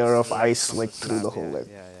entire layer of Like ice, from like the through the slab. whole Yeah, lake.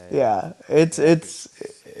 yeah, yeah. It's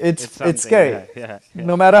something, scary. Yeah.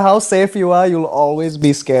 No matter how safe you are, you'll always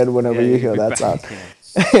be scared whenever Yeah, you you'll hear be that sound.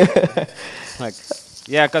 Yeah. Like,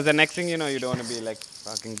 yeah, because the next thing you know, you don't want to be like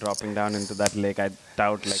fucking dropping down into that lake. I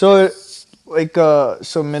doubt like.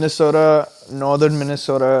 So Minnesota, northern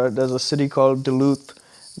Minnesota, there's a city called Duluth.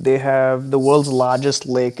 They have the world's largest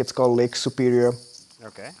lake. It's called Lake Superior.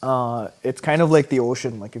 Okay. It's kind of like the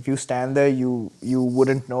ocean. Like if you stand there, you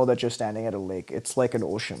wouldn't know that you're standing at a lake. It's like an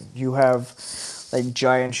ocean. You have like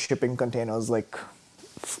giant shipping containers like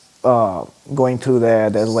going through there.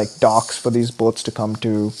 There's like docks for these boats to come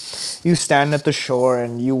to. You stand at the shore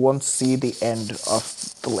and you won't see the end of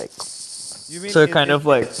the lake. You mean So kind of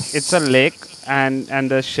like it's a lake and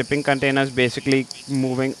the shipping containers basically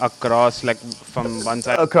moving across like from one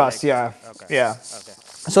side of the across, lake? yeah, Okay. yeah. Okay.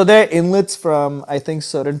 So there are inlets from I think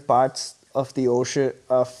certain parts of the ocean.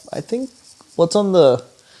 Of I think what's on the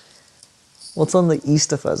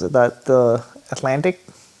east of us? Is that the Atlantic?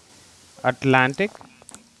 Atlantic?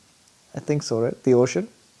 I think so, right? The ocean.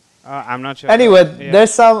 I'm not sure. Anyway, Yeah.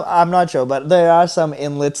 there's some. I'm not sure, but there are some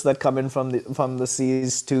inlets that come in from the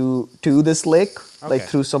seas to this lake, like Okay.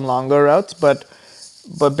 through some longer routes. But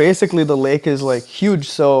basically, the lake is like huge.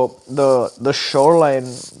 So the shoreline,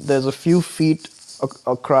 there's a few feet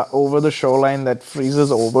across over the shoreline that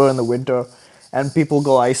freezes over in the winter, and people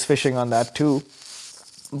go ice fishing on that too.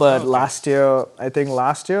 But Okay. last year, I think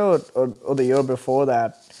last year or the year before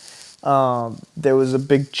that, there was a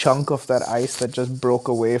big chunk of that ice that just broke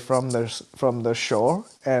away from the shore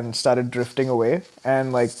and started drifting away,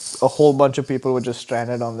 and like a whole bunch of people were just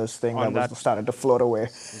stranded on this thing On that was that- started to float away.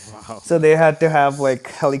 Wow. So they had to have like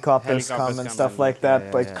helicopters come Helicopters and come stuff and like yeah, that,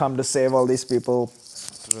 yeah, like yeah. come to save all these people.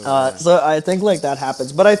 True. Yeah. So I think like that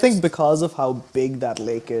happens, but I think because of how big that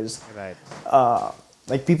lake is, Right.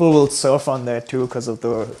 like people will surf on there too because of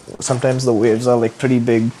the sometimes the waves are like pretty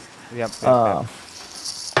big, Yep. Yep. Yep.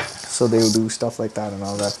 so they'll do stuff like that and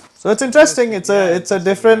all that. So it's interesting. Interesting. It's Yeah. a Interesting.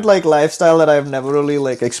 different Yeah. like lifestyle that I've never really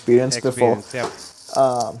like experienced before. Experience.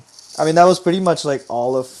 Yep. I mean that was pretty much like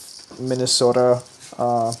all of Minnesota.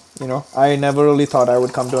 I never really thought I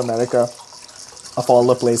would come to America of all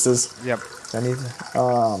the places. Yep. Any,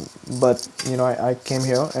 but I came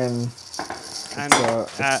here and And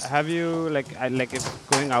it's have you like if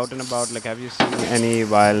going out and about, like have you seen any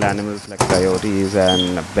wild animals like coyotes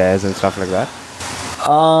and bears and stuff like that?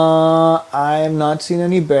 I've not seen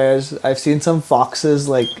any bears. I've seen some foxes.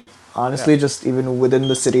 Like Yep. honestly, just even within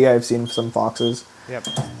the city, I've seen some foxes. Yep.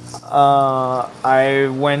 I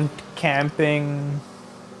went camping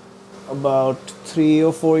about 3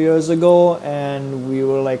 or 4 years ago, and we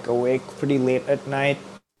were like awake pretty late at night,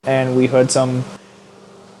 and we heard some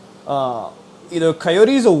either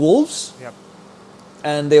coyotes or wolves, Yep.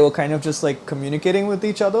 and they were kind of just like communicating with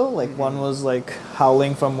each other. Like one was like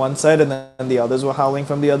howling from one side, and then the others were howling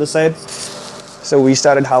from the other side. So we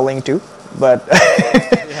started howling too, but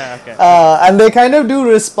Yeah. Okay. and they kind of do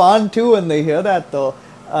respond too when they hear that though.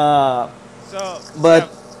 So But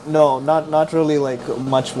yeah, no, not really like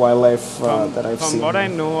much wildlife that I've from seen. what I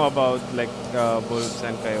know about like wolves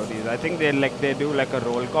and coyotes, I think they do like a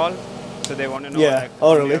roll call. So they want to know Yeah. like Oh,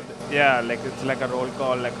 how many really? yeah, like it's like a roll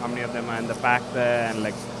call, like how many of them are in the pack there and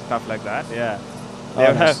like stuff like that. Yeah. They Oh,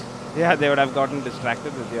 would have nice. yeah, they would have gotten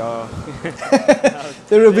distracted with your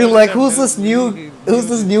They would they be would like, have who's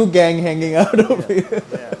this new gang hanging out over here?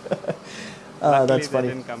 yeah. Luckily That's they funny.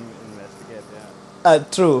 didn't come investigate, yeah.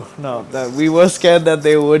 True. No, we were scared that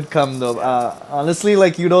they would come though. Yeah. Honestly,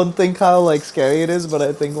 like you don't think how like scary it is, but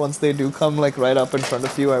I think once they do come like right up in front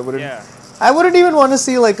of you, Yeah. I wouldn't even want to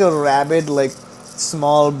see like a rabid, like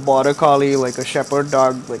small border collie, like a shepherd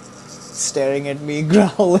dog, like staring at me,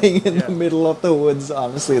 growling in the Yeah. middle of the woods.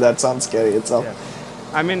 Honestly, that sounds scary itself.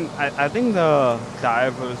 Yeah. I mean, I think the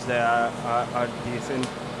dire wolves there are decent.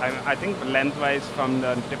 I think lengthwise from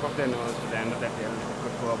the tip of their nose to the end of their tail, it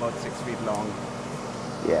could go about 6 feet long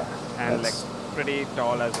Yeah, and like that's pretty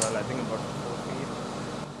tall as well. I think about 4 feet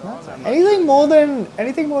tall. I'm not sure.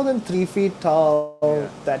 anything more than 3 feet tall Yeah.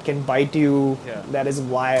 that can bite you, Yeah. that is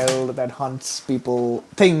wild, that hunts people,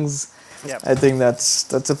 things. Yep. I think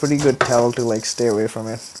that's a pretty good tell to like stay away from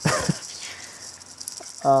it.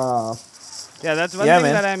 Yeah, that's one Yeah,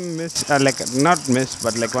 thing man. that I miss. Like not miss,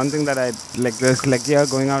 but like one thing that I like. There's like yeah,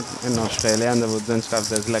 going out in Australia and the woods and stuff.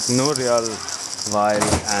 There's like no real wild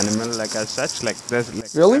animal like as such. Like there's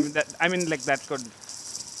like Really? I mean like that could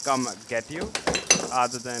come get you.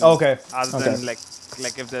 Other than Okay. other Okay. than like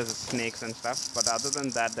if there's snakes and stuff. But other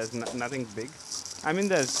than that, there's nothing big. I mean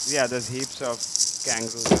there's heaps of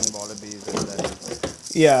kangaroos and wallabies and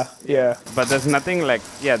Yeah, yeah. but there's nothing like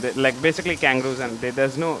like basically kangaroos and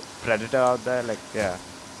there's no predator out there like yeah.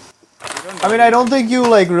 You don't I mean, I don't think you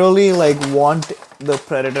like really like want the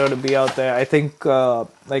predator to be out there. I think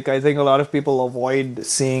I think a lot of people avoid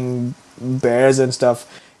seeing bears and stuff.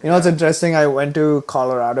 You know, it's interesting. I went to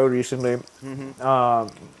Colorado recently,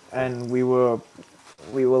 and we were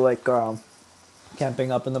like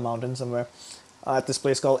camping up in the mountains somewhere at this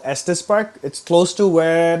place called Estes Park. It's close to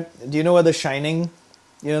where. Do you know where The Shining?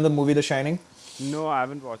 You know the movie The Shining? No, I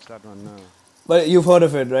haven't watched that one. No. But you've heard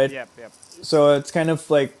of it, right? Yep. Yep. So it's kind of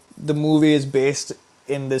like the movie is based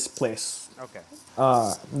in this place. Okay.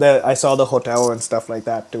 I saw the hotel and stuff like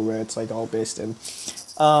that too, where it's like all based in.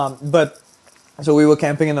 But so we were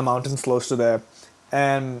camping in the mountains close to there,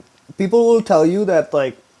 and people will tell you that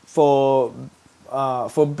like for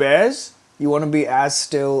bears you want to be as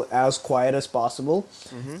still, as quiet as possible,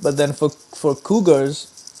 but then for cougars,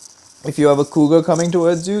 if you have a cougar coming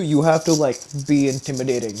towards you, you have to like be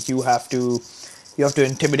intimidating. You have to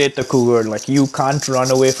intimidate the cougar. Like you can't run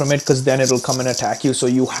away from it because then it'll come and attack you. So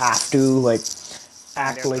you have to like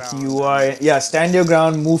act your like ground you are. Yeah, stand your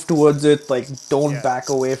ground, move towards it. Like don't Yeah. back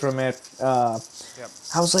away from it. Yep.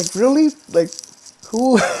 I was like, really? Like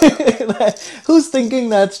who? Who's thinking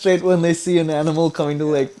that straight when they see an animal coming to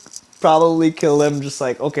like probably kill them? Just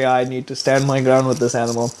like, okay, I need to stand my ground with this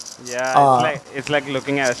animal. Yeah, it's like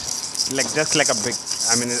looking at like just like a big.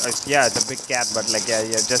 I mean, yeah, it's a big cat, but like yeah,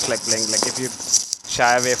 you're just like playing. Like if you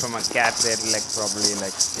shy away from a cat, they'd like probably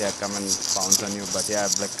like yeah come and pounce on you. But yeah,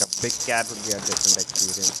 like a big cat would be a different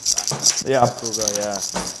experience. Yeah. Cougar, yeah.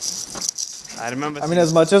 I remember. I mean,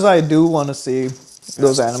 as much as I do want to see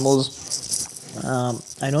those animals,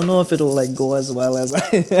 I don't know if it'll like go as well as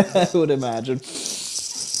I would imagine.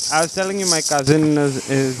 I was telling you, my cousin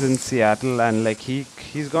is in Seattle, and like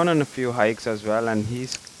he's gone on a few hikes as well, and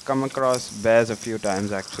he's come across bears a few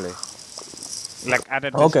times actually. Like at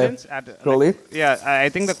a Okay. distance, like Really? yeah, I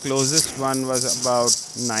think the closest one was about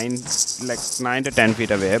 9 to 10 feet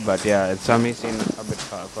away. But yeah, some he's seen a bit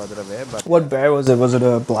further away. But What yeah, bear was it? Was it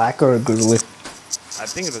a black or a grizzly? I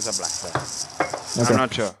think it was a black bear. I'm Okay.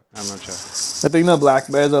 not sure. I'm not sure. I think the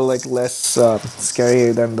black bears are like less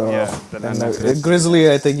scary than Yeah, then than a the grizzly. Yeah.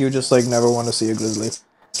 grizzly. I think you just like never want to see a grizzly.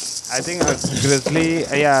 I think a grizzly.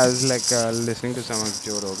 Yeah, I was like listening to some of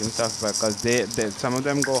Joe Rogan stuff because they some of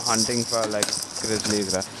them go hunting for like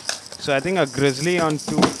grizzlies, right? So I think a grizzly on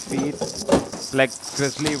 2 feet, like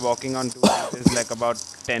grizzly walking on 2 feet, is like about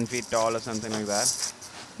 10 feet tall or something like that.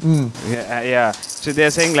 Yeah, yeah. So they're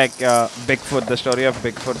saying like Bigfoot. The story of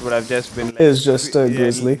Bigfoot would have just been like, Is just a yeah,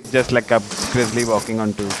 grizzly. just like a grizzly walking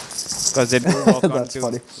on two, because they do walk on That's two.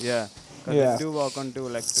 funny. Yeah, because they Yeah. do walk on two,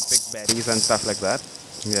 like to pick berries and stuff like that.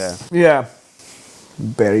 Yeah, Yeah.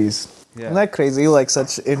 Berries. Isn't yeah. that crazy? Like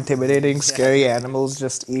such intimidating, Yeah, scary animals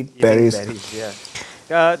just eat eating berries. berries.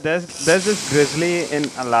 Yeah. There's this grizzly in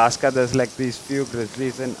Alaska. There's like these few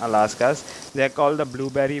grizzlies in Alaska's. They're called the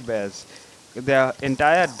blueberry bears. Their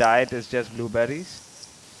entire diet is just blueberries.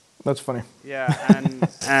 That's funny. Yeah,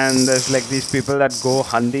 and there's like these people that go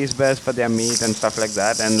hunt these bears for their meat and stuff like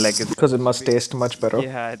that, and like it's Because it supposed to must be, taste much better.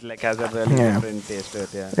 yeah, it like has a really Yeah. different taste to it.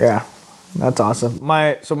 Yeah. Yeah. That's awesome.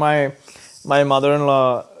 My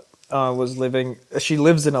mother-in-law was living. She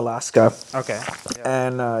lives in Alaska, Okay. Yeah.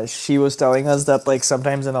 and she was telling us that like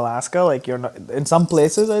sometimes in Alaska, like you're not in some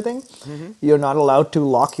places. I think you're not allowed to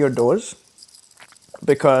lock your doors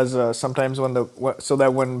because sometimes so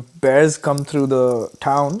that when bears come through the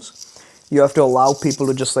towns, you have to allow people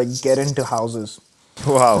to just like get into houses.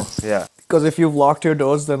 Wow. Yeah. Because if you've locked your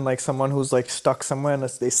doors, then like someone who's like stuck somewhere and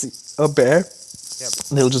if they see a bear, Yep.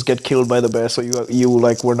 they'll just get killed by the bear. So you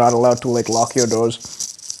like were not allowed to like lock your doors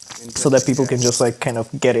so that Interesting. people Yeah. can just like kind of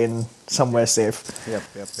get in somewhere safe Yep.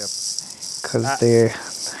 Yep. Yep. because Uh, they're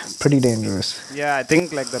pretty dangerous. yeah, I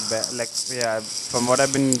think like the bear, like yeah, from what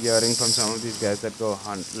I've been hearing from some of these guys that go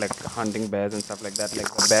hunt, like hunting bears and stuff like that, like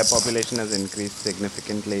the bear population has increased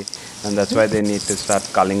significantly, and that's why they need to start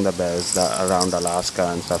culling the bears around Alaska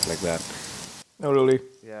and stuff like that. Oh really?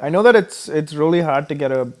 Yeah. I know that it's really hard to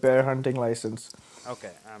get a bear hunting license.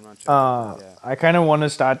 Okay, I'm not sure about that. Yeah. I kind of want to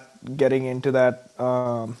start getting into that.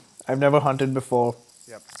 I've never hunted before.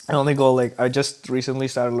 Yep. I only go like I just recently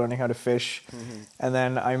started learning how to fish, and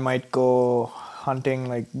then I might go hunting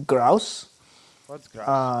like grouse. What's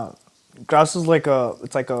grass? Grouse is like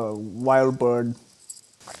a wild bird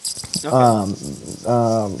Okay.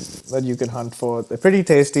 that you can hunt for. They're pretty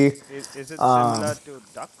tasty. Is it similar to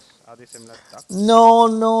ducks? Are they similar to ducks?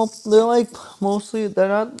 No, they're like mostly they're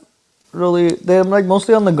not really they're like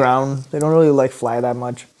mostly on the ground. They don't really like fly that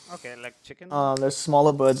much. Okay, like chicken then? They're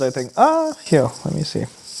smaller birds, I think. Here, let me see.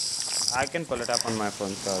 I can pull it up on my phone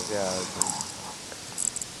because yeah,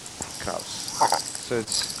 grouse. So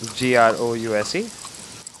it's Grouse.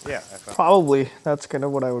 Yeah, I found. Probably that's kind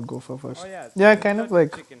of what I would go for Oh first. yeah. Yeah, It's kind similar of to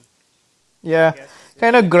like chicken. yeah, Yes.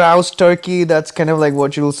 kind of grouse, turkey. That's kind of like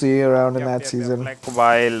what you'll see around in that Yep. season. Like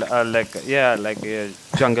wild, like yeah, like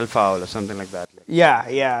jungle fowl or something like that. Like,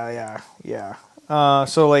 Yeah.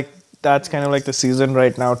 So like that's kind of like the season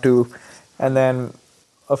right now too, and then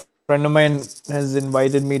a friend of mine has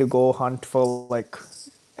invited me to go hunt for like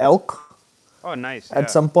elk oh, nice. at Yeah.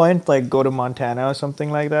 some point, like go to Montana or something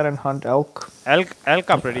like that and hunt elk. Elk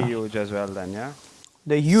are pretty huge as well. Then yeah.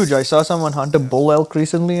 They're huge. I saw someone hunt a bull elk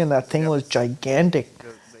recently, and that thing Yep. was gigantic.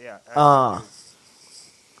 Yeah. Elk are Uh, huge.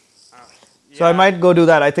 so I Yeah. might go do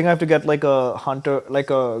that. I think I have to get like a hunter, like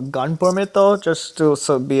a gun permit though, just to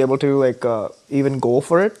be able to like even go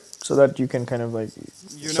for it, so that you can kind of like.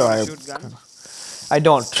 You So know how to I, shoot guns? I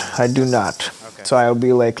don't. I do not. Okay. So I'll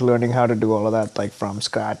be like learning how to do all of that like from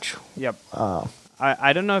scratch. Yep.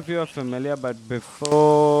 I don't know if you are familiar, but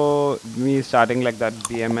before me starting like that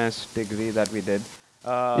BMS degree that we did,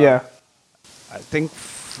 Yeah. I think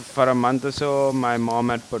for a month or so, my mom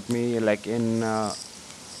had put me like in.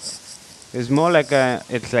 It's more like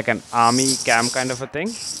it's like an army camp kind of a thing,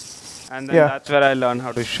 and then Yeah. that's where I learned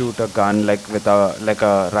how to shoot a gun like with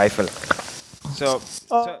a rifle. So,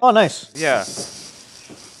 Oh, nice. yeah.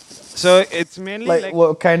 So it's mainly Like like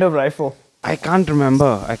what kind of rifle? I can't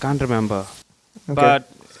remember. I can't remember. Okay.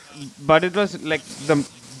 But it was like the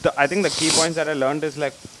I think the key points that I learned is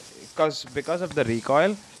like because of the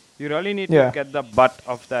recoil, you really need Yeah. to get the butt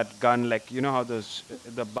of that gun, like you know how the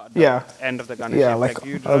Yeah. end of the gun is Yeah, shaped. like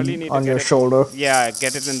You really need to on get your it, shoulder. yeah,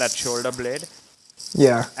 get it in that shoulder blade,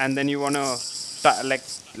 Yeah. and then you want to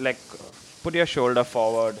like put your shoulder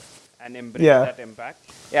forward and embrace Yeah. that impact.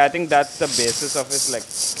 Yeah, I think that's the basis of it. Like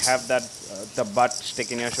have that the butt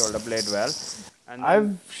stick in your shoulder blade well, and then I've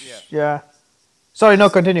yeah. yeah. Sorry, no,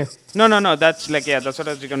 continue. No, no, no. That's like yeah. That's what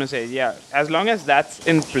I was gonna say. Yeah, as long as that's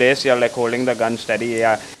in place, you're like holding the gun steady.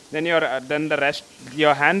 Yeah. Then you're then the rest,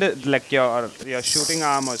 your hand like your shooting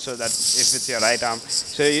arm also. That if it's your right arm,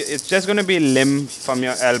 so it's just gonna be limb from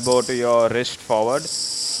your elbow to your wrist forward,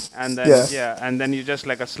 and then Yeah. yeah, and then you just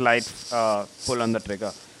like a slight pull on the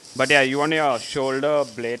trigger. But yeah, you want your shoulder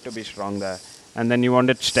blade to be strong there, and then you want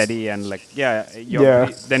it steady and like yeah, Yeah.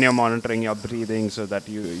 then you're monitoring your breathing so that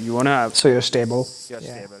you wanna have So you're stable. you're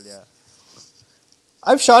Yeah. stable. Yeah.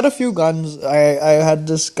 I've shot a few guns. I had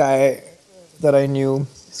this guy that I knew.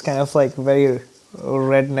 He's kind of like very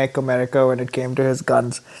redneck America when it came to his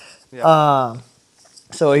guns. Yeah. Uh,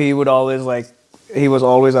 so he would always like he was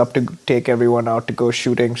always up to take everyone out to go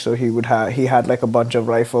shooting. So he had like a bunch of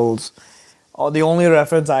rifles. Oh, the only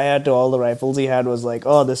reference I had to all the rifles he had was like,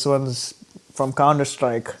 oh, this one's from Counter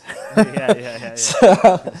Strike. Yeah, yeah,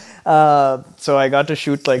 yeah, yeah. So I got to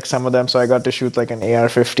shoot like some of them. So I got to shoot like an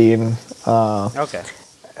AR-15. Okay.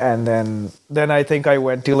 And then I think I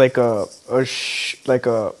went to like a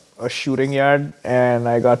shooting yard, and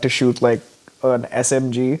I got to shoot like an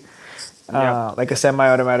SMG, Yep. like a Yep.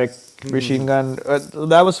 semi-automatic machine gun.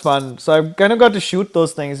 That was fun. So I kind of got to shoot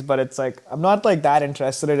those things, but it's like I'm not like that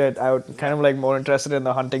interested in it. I would kind of like more interested in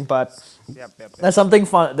the hunting part. Yep. Yep. Yep. There's something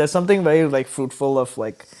fun. There's something very like fruitful of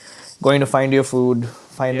like going to find your food,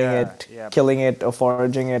 finding Yeah. it, Yep. killing it, or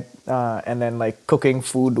foraging it, and then like cooking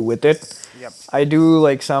food with it. Yep. I do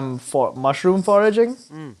like some mushroom foraging,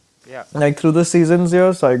 Yeah. like through the seasons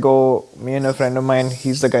here. So I go, me and a friend of mine,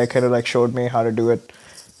 he's the guy kind of like showed me how to do it.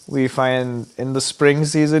 We find in the spring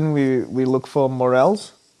season, we look for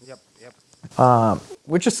morels, Yep. Yep.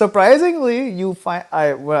 which is surprisingly, you find,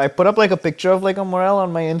 I put up like a picture of like a morel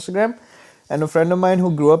on my Instagram, and a friend of mine who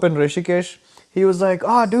grew up in Rishikesh, he was like,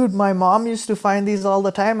 oh dude, my mom used to find these all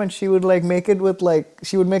the time, and she would like make it with like,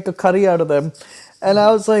 she would make a curry out of them. And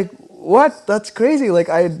I was like, what? That's crazy. Like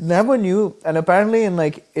I never knew. And apparently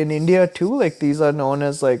in India too, like these are known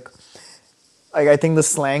as like I think the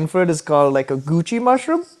slang for it is called like a Gucci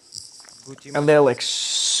mushroom, Gucci and they're mushroom. like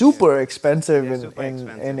super expensive They're in super in,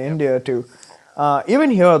 expensive. in Yep. India too. Even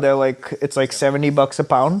here they're like it's like $70 a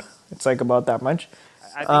pound. It's like about that much.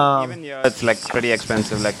 I think even here it's like pretty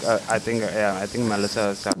expensive. Like I think yeah, I think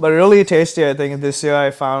Melissa. But really tasty. I think this year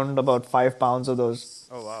I found about 5 pounds of those.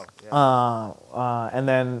 Oh wow. Yeah. And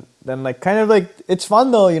then like kind of like it's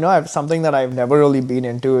fun though. You know, I've something that I've never really been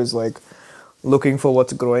into is like looking for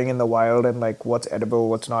what's growing in the wild and like what's edible,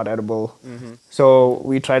 what's not edible. So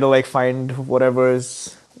we try to like find whatever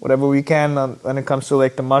we can when it comes to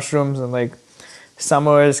like the mushrooms, and like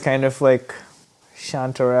summer is kind of like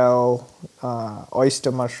chanterelle,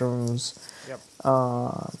 oyster mushrooms, Yep.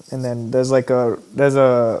 and then there's a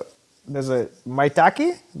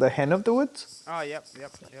maitake, the hen of the woods. Oh yep.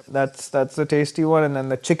 Yep. Yep. That's the tasty one, and then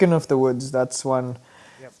the chicken of the woods. That's one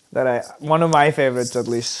Yep. that one of my favorites at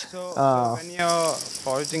least. So when you're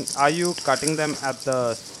foraging, are you cutting them at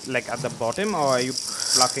the like at the bottom, or are you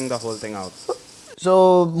plucking the whole thing out?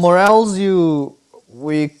 So morels,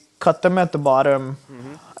 we cut them at the bottom,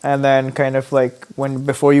 and then kind of like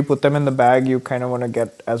before you put them in the bag, you kind of want to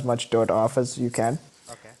get as much dirt off as you can.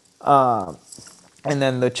 Okay. And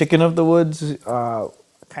then the chicken of the woods,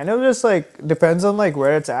 kind of just like depends on like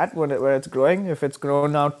where it's at where it's growing. If it's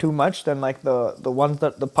grown out too much, then like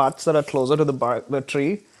the parts that are closer to the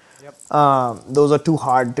tree, Yep. those are too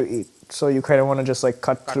hard to eat. So you kind of want to just like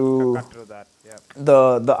cut through Cut through that.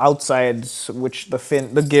 Yeah. the outsides, which the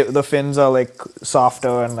fins are like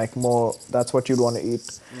softer and like more. That's what you'd want to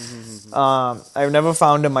eat. I've never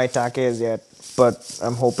found a maitake yet, but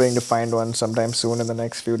I'm hoping to find one sometime soon in the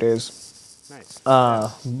next few days. Nice.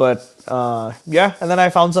 Yeah, and then I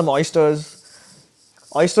found some oysters.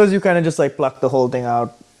 Oysters, you kind of just like pluck the whole thing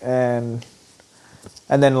out, and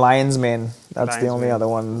then lion's mane. That's the Lion's only mane. other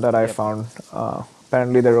one that I Yep. found.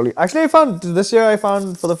 Apparently, they're really. Actually, I found this year. I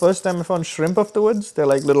found for the first time. I found shrimp of the woods. They're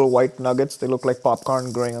like little white nuggets. They look like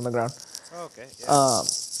popcorn growing on the ground. Okay. Yeah.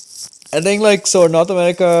 I think like so North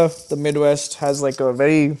America, the Midwest has like a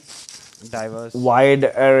very Diverse. wide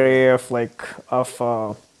array of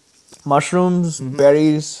mushrooms,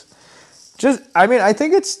 berries. Just I mean, I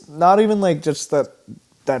think it's not even like just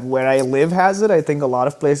that where I live has it. I think a lot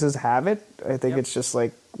of places have it. I think Yep. it's just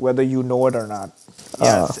like whether you know it or not.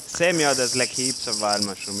 Yeah. Same here. There's like heaps of wild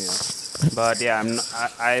mushroom here. But yeah,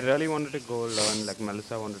 I really wanted to go learn. Like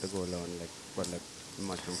Melissa wanted to go learn. Like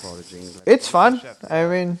mushroom foraging. Like, It's fun. chef. I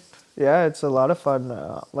mean, Yeah, it's a lot of fun.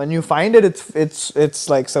 When you find it, it's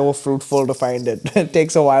like so fruitful to find it. It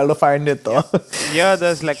takes a while to find it though. Yep. Yeah,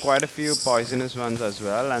 there's like quite a few poisonous ones as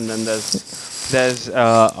well, and then there's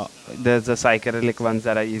the psychedelic ones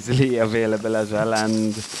that are easily available as well,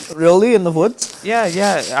 and Really, in the woods? yeah,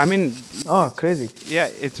 yeah. I mean, Oh, crazy. yeah,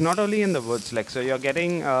 it's not only in the woods. Like, so you're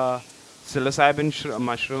getting psilocybin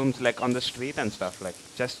mushrooms like on the street and stuff, like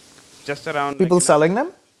just around, like People selling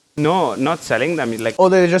them? no, not selling them. Like Oh,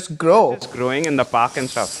 they just grow. just growing in the park and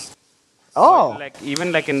stuff. Or Oh, like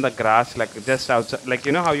even like in the grass, like just outside, like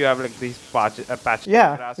you know how you have like these patches of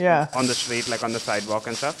yeah, grass yeah. on the street, like on the sidewalk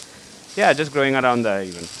and stuff. Yeah, just growing around there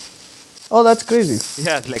even. Oh, that's crazy.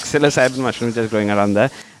 Yeah, like psilocybin mushrooms just growing around there,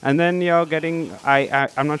 and then you're getting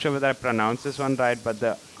I'm not sure whether I pronounced this one right, but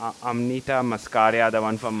the Amnita muscaria, the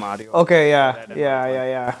one from Mario. Okay, yeah, Red and white yeah, one. yeah,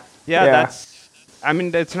 yeah, Yeah, yeah. that's. I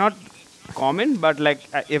mean, it's not common, but like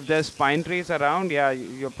if there's pine trees around, yeah,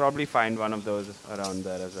 you'll probably find one of those around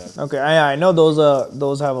there as well. Okay, I know those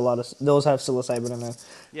have a lot of those have psilocybin in them.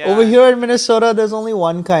 Over Yeah. here in Minnesota, there's only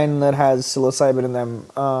one kind that has psilocybin in them.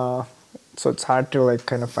 So it's hard to like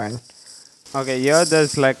kind of find. Okay, here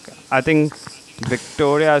there's like I think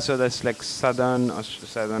Victoria, so that's like southern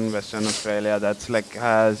Western Australia. That's like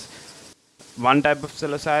has one type of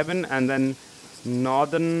psilocybin, and then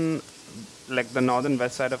northern, like the northern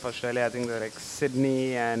west side of Australia. I think they're like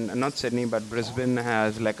Sydney and not Sydney, but Brisbane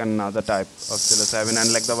has like another type of psilocybin,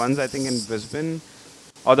 and like the ones I think in Brisbane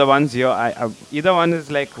or the ones here, either one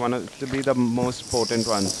is like one of to be the most potent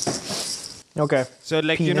ones. Okay. So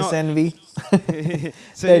like Penis envy.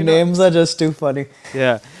 so Their names are just too funny.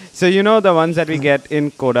 yeah. So you know the ones that we get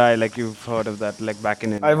in Kodai, like you've heard of that, like back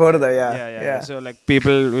in India. I've heard of that. Yeah, Yeah, yeah, yeah. yeah, So like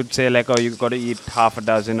people would say like, oh, you got to eat half a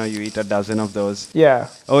dozen, or you eat a dozen of those. yeah.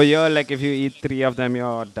 Oh, you're like if you eat three of them,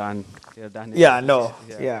 you're done. You're done. Yeah, no,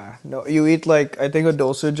 Yeah. yeah, no. You eat like I think a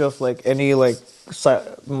dosage of like any like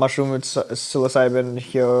mushroom with psilocybin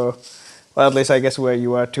here, well at least I guess where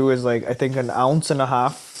you are too is like I think an ounce and a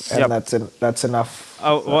half, and Yep. that's enough.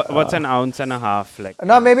 Oh, what's an ounce and a half? Like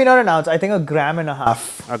No, maybe not an ounce. I think a gram and a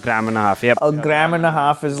half. a gram and a half. Yep. A gram and a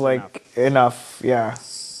half is like enough. Yeah.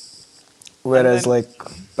 Whereas then- like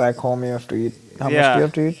back home you have to eat. How much do Yeah. you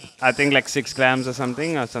have to eat? I think like 6 grams or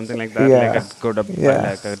something like that. Yeah. Like a good, Yeah.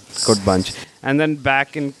 like a good bunch. And then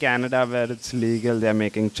back in Canada where it's legal, they're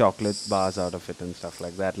making chocolate bars out of it and stuff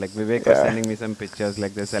like that. Like Vivek was Yeah. sending me some pictures,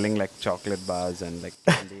 like they're selling like chocolate bars and like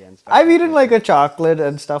candy and stuff. I've eaten like a chocolate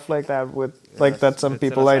and stuff like that with like that some with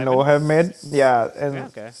people I know psilocybin? have made. Yeah, and Yeah,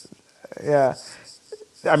 okay. yeah.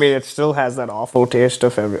 I mean, it still has that awful taste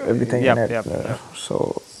of everything Yep, in it. yep, yep.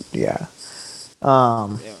 So yeah.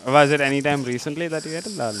 Was it any time recently that you ate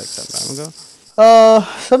it? Or like some time ago?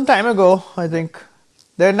 Some time ago, I think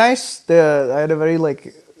they're nice. I had a very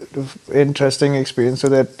like interesting experience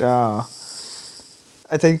with it.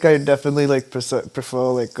 I think I definitely like prefer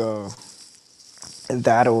like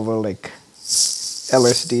that over like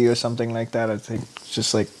LSD or something like that. I think it's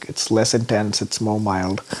just like it's less intense. It's more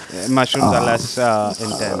mild. Mushrooms are less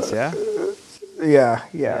intense, yeah? Yeah,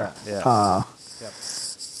 yeah. Yeah. Yep.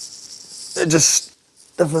 It's just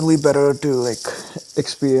definitely better to like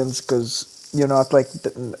experience because you're not like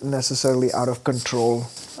necessarily out of control.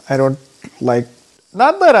 I don't like,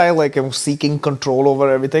 not that I like am seeking control over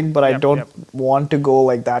everything, but I Yep, don't yep. want to go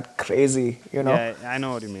like that crazy, you know. Yeah, I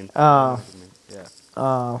know what you mean. I know what you mean.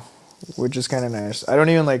 Yeah. Which is kind of nice. I don't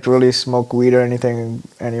even like really smoke weed or anything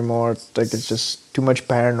anymore. Like it's just too much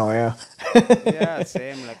paranoia. Yeah,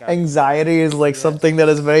 same. Like Anxiety is like something that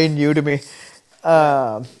is very new to me.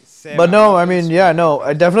 same, But I'm no, not I even mean, yeah, no,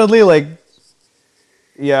 I definitely like,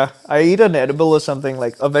 yeah, I eat an edible or something,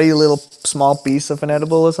 like a very little small piece of an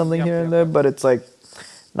edible or something Yep, here yep, and there, but it's like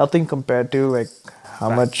nothing compared to like how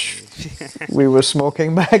much we were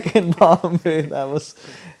smoking back in Bombay. That was,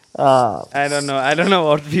 I don't know. I don't know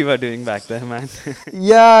what we were doing back there, man.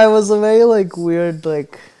 yeah, it was a very like weird,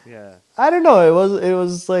 like, yeah. I don't know, it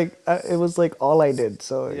was like all I did.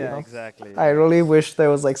 So, you Yeah, know. exactly. I really wish there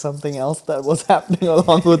was like something else that was happening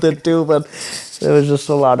along with it too, but there was just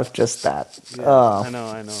a lot of just that. Yeah, I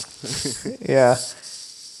know. Yeah.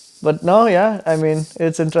 But no, yeah, I mean,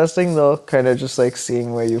 it's interesting though, kind of just like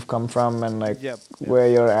seeing where you've come from and like Yep, where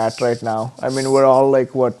you're at right now. I mean, we're all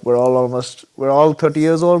like what? We're all 30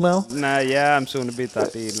 years old now? Nah, yeah, I'm soon to be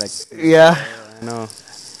 30. Like, Yeah. I know.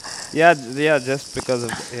 Yeah, yeah, just because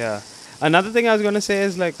of, yeah. Another thing I was gonna say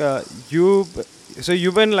is like, so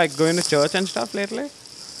you've been like going to church and stuff lately?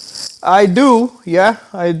 I do, yeah,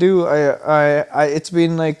 I do. It's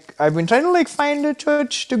been like, I've been trying to like find a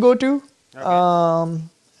church to go to. Okay.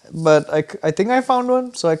 But I think I found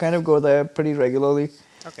one, so I kind of go there pretty regularly.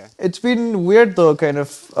 Okay. It's been weird though, kind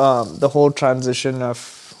of the whole transition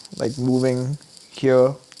of like moving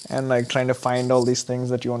here and like trying to find all these things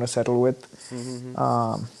that you want to settle with.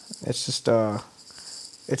 Mm-hmm. It's just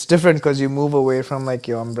it's different because you move away from like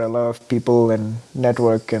your umbrella of people and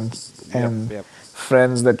network Yep. and Yep.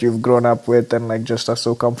 friends that you've grown up with and like just are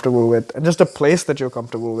so comfortable with and just a place that you're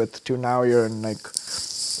comfortable with to now you're in like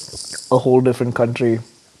a whole different country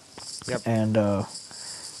Yep. and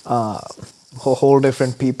whole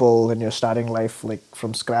different people and you're starting life like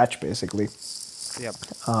from scratch basically. Yep.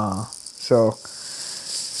 So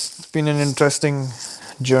it's been an interesting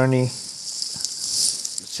journey.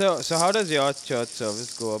 So how does your church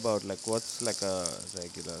service go about? Like, what's like a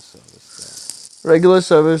regular service there? Regular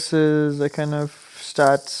services, I kind of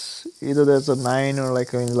starts either there's a 9 or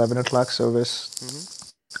like an 11 o'clock service.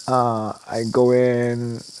 Mm-hmm. I go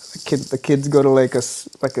in. The kids go to like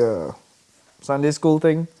like a Sunday school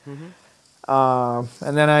thing, Mm-hmm.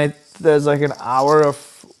 and then there's like an hour of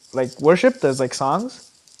like worship. There's like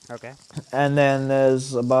songs, Okay. and then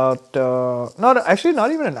there's about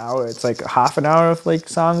not even an hour. It's like half an hour of like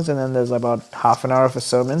songs, and then there's about half an hour of a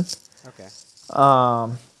sermon, Okay.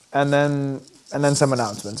 um, and then some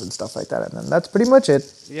announcements and stuff like that, and then that's pretty much it.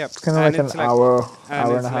 Yep. It's kind of And like an it's like, hour, and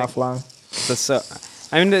hour and it's a like half long. the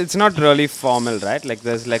I mean, it's not really formal, right? Like,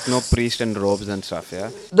 there's like no priest and robes and stuff. Yeah.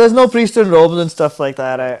 There's no priesthood robes and stuff like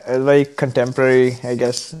that. It's very contemporary, I Yep.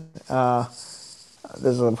 guess.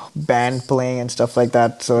 There's a band playing and stuff like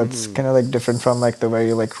that, so it's Mm-hmm. kind of like different from like the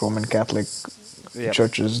very like Roman Catholic Yep.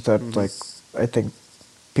 churches that Mm-hmm. like I think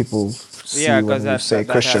people Yeah, see because when you say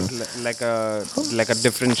that Christian. has like a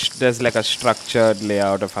different. There's like a structured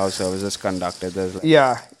layout of how service is conducted. There's like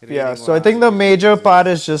Yeah, yeah. reading So I one, think the giving major two. part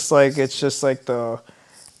is just like it's just like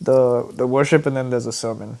the worship and then there's a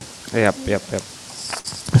sermon. Yep. Yep. Yep.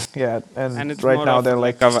 Yeah, and And it's right more now of they're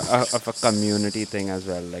like like of a community thing as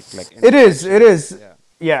well. Like it is, it interaction. is. Yeah.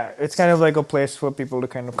 Yeah, it's kind of like a place for people to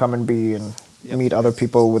kind of come and be and Yep. meet other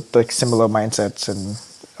people with like similar mindsets and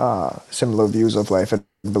similar views of life and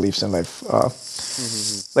beliefs in life.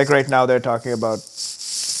 Mm-hmm. Like right now, they're talking about.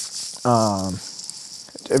 Um,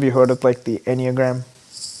 have you heard of like the Enneagram?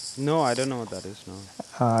 No, I don't know what that is.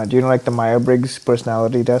 No. Do you know like the Myers-Briggs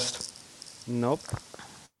personality test? Nope.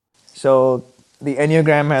 So the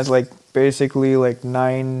Enneagram has like basically like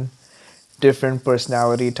 9 different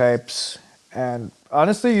personality types. And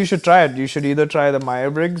honestly, you should try it. You should either try the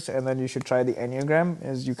Myers-Briggs and then you should try the Enneagram.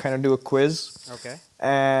 Is you kind of do a quiz, Okay.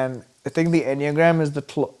 and I think the Enneagram is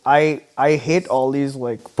I hate all these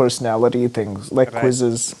like personality things like Right.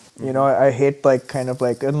 quizzes. You know, Mm-hmm. I hate like kind of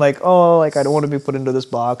like and like oh like I don't want to be put into this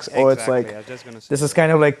box. Or it's Exactly. like I was just gonna say this is that.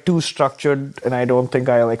 kind of like too structured, and I don't think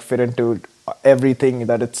I like fit into everything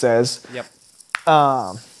that it says. Yep.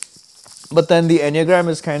 Um, but then the Enneagram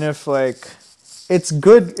is kind of like it's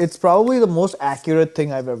good. It's probably the most accurate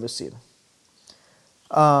thing I've ever seen.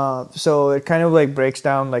 So it kind of like breaks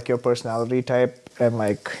down like your personality type and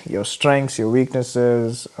like your strengths, your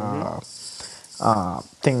weaknesses, Mm-hmm.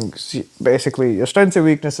 things, basically your strengths and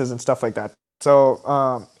weaknesses and stuff like that.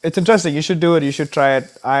 So it's interesting. You should do it. You should try it.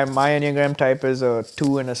 My Enneagram type is a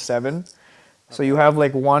 2 and a 7. So you Okay. have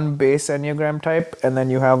like one base Enneagram type, and then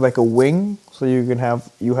you have like a wing. So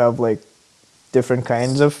you have like different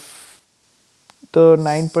kinds of the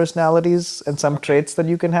 9 personalities and some Okay. traits that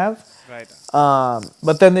you can have. Right.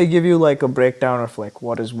 But then they give you like a breakdown of like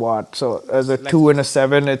what is what. So as a Like 2 and a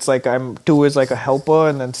 7, it's like 2 is like a helper,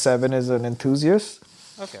 and then 7 is an enthusiast.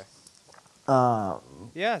 okay. Uh,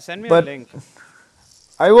 Yeah. Send me a but link.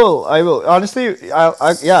 I will honestly,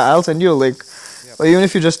 I'll send you a link. Yep. Or even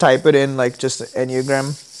if you just type it in like just Enneagram,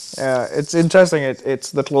 it's interesting.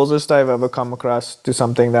 It's the closest I've ever come across to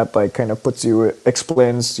something that like kind of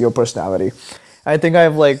explains your personality. I think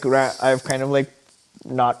I've kind of like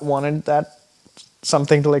not wanted that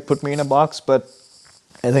something to like put me in a box, but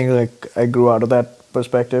I think like I grew out of that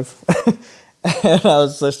perspective, and I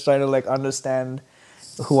was just trying to like understand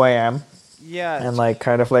who I am Yeah. and like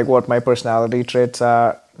kind of like what my personality traits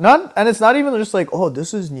are. Not and it's not even just like oh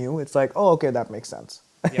this is new. It's like oh okay that makes sense.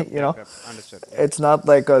 Yep. You Yep. know, Yep. Understood. Yep. it's not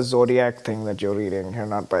like a zodiac thing that you're reading. You're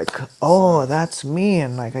not like oh that's me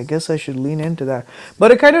and like I guess I should lean into that.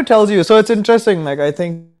 But it kind of tells you. So it's interesting. Like I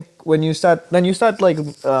think when you start like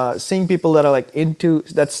seeing people that are like into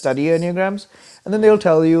that study enneagrams, and then they'll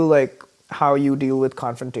tell you like how you deal with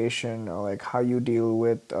confrontation or like how you deal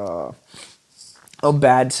with a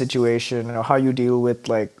bad situation or how you deal with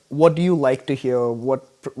like what do you like to hear,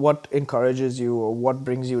 what encourages you or what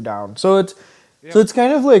brings you down. Yep. It's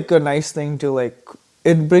kind of like a nice thing to like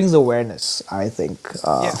it brings awareness, I think.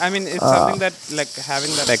 Yeah, I mean, it's something that like having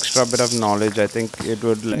that extra bit of knowledge, I think it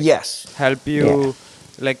would like Yes. help Yeah. you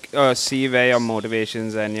like see where your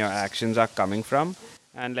motivations and your actions are coming from,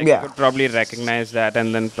 and like you Yeah. could probably recognize that,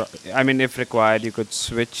 and then I mean, if required, you could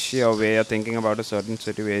switch your way of thinking about a certain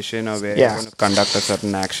situation or where you're Yeah. going to conduct a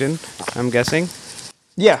certain action. I'm guessing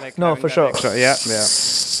Yeah. like No, having for that sure. extra. Yeah, yeah.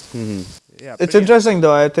 Hmm. Yeah, It's pretty interesting interesting.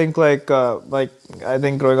 though. I think like I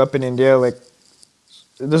think growing up in India, like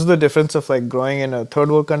this is the difference of like growing in a third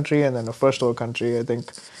world country and then a first world country. I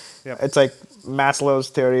think Yep. it's like Maslow's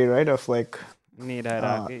theory, right? Of like Need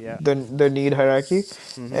hierarchy. Yeah. the need hierarchy.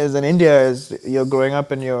 Mm-hmm. As in India, is you're growing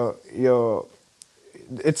up and you're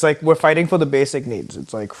it's like we're fighting for the basic needs.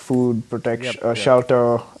 It's like food, Yep. protection, Yep.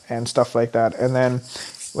 shelter, and stuff like that. And then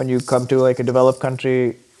when you come to like a developed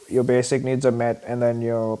country, your basic needs are met, and then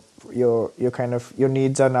your kind of your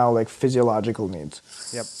needs are now like physiological needs.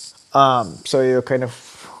 Yep. So you're kind of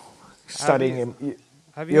Have studying you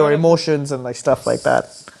have you your heard of this? emotions and like stuff like that.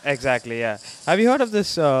 Exactly, yeah. Have you heard of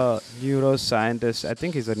this neuroscientist? I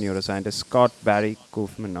think he's a neuroscientist, Scott Barry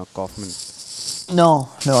Kaufman or Kaufman. No,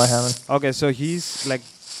 no, I haven't. Okay, so he's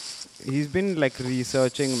been like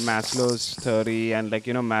researching Maslow's theory and like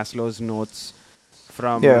Maslow's notes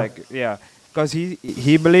from Yeah. like yeah, because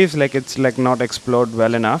he believes like it's like not explored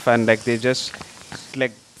well enough, and like they just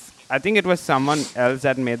like I think it was someone else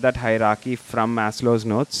that made that hierarchy from Maslow's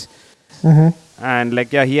notes, and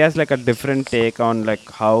like yeah, he has like a different take on like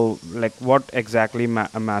how like what exactly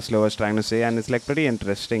Maslow was trying to say, and it's like pretty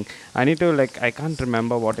interesting. I need to like I can't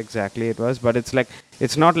remember what exactly it was, but it's like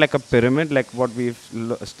it's not like a pyramid like what we've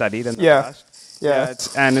studied in the Yeah. past. Yeah.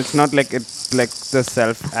 Yeah, it's not like it's like the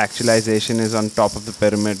self actualization is on top of the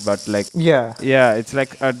pyramid, but like Yeah. yeah, it's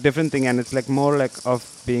like a different thing, and it's like more like of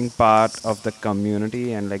being part of the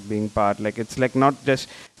community and like being part like it's like not just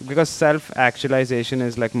because self actualization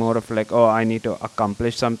is like more of like oh I need to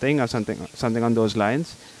accomplish something or something on those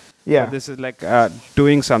lines, but Yeah. this is like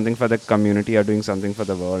doing something for the community or doing something for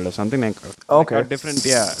the world or something like a Okay. different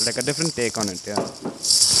yeah like a different take on it yeah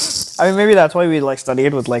I mean, maybe that's why we like study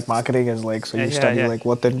it with like marketing is like so yeah you yeah, study yeah. like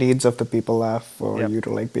what the needs of the people are for Yep. you to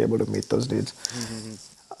like be able to meet those needs. Mm-hmm.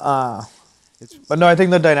 Uh, It's but no, I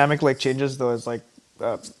think the dynamic like changes though. Is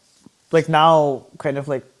uh, like now kind of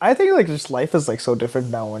like I think like just life is like so different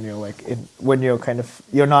now when you're like in when you're kind of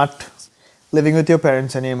you're not living with your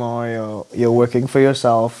parents anymore. You're working for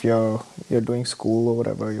yourself. You're doing school or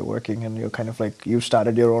whatever. You're working and you're kind of like you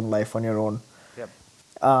started your own life on your own. yep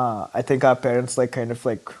I think our parents like kind of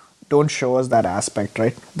like don't show us that aspect,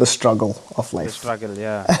 right? The struggle of the life. struggle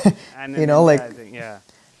yeah, and You in know, India like I think yeah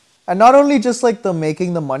and not only just like the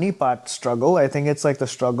making the money part struggle, I think it's like the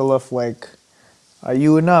struggle of like are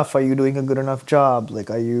you enough? Are you doing a good enough job? Like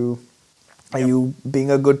are yep you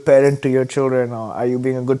being a good parent to your children or are you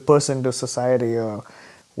being a good person to society or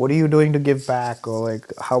what are you doing to give back or like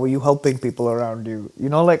how are you helping people around you? You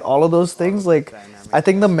know, like all of those all things of those like I dynamics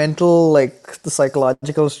think the yeah mental like the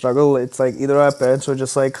psychological struggle it's like either our parents were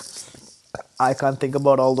just like I can't think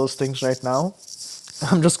about all those things right now.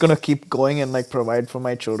 I'm just gonna keep going and like provide for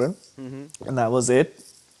my children, mm-hmm. and that was it.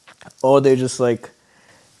 Or they just like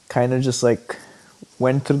kind of just like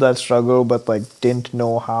went through that struggle, but like didn't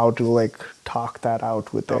know how to like talk that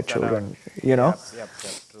out with their Talk that out children, you know. yep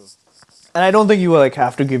true And I don't think you like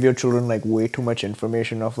have to give your children like way too much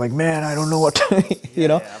information of like, man, I don't know what, you yeah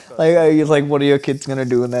know, yeah of course like yeah it's like what are your kids gonna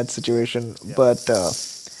do in that situation? yep But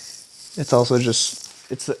it's also just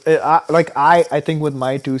like I think with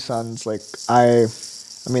my two sons like I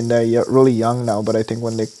mean they're really young now but I think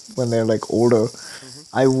when they're like older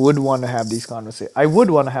mm-hmm. I would want to have these conversations I would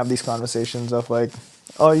want to have these conversations of like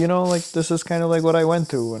oh you know like this is kind of like what I went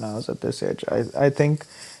through when I was at this age I think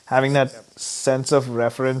having that Yep. sense of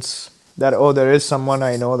reference that oh there is someone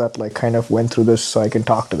I know that like kind of went through this so I can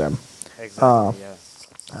talk to them Exactly. Yeah.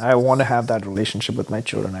 I want to have that relationship with my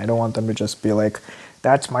children. I don't want them to just be like,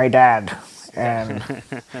 "That's my dad," Yeah. and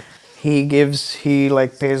he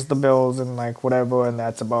like pays the bills and like whatever, and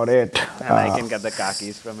that's about it. And I can get the car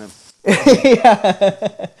keys from him.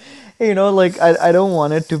 Yeah, you know, like I don't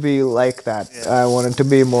want it to be like that. Yep. I want it to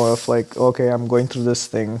be more of like, okay, I'm going through this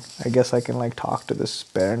thing. I guess I can like talk to this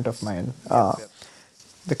parent of mine Yep. Yep.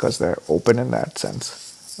 because they're open in that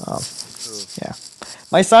sense. True. Yeah.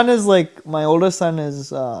 My son is like my older son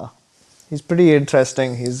is he's pretty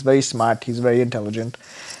interesting. He's very smart. He's very intelligent.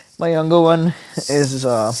 My younger one is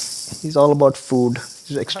he's all about food.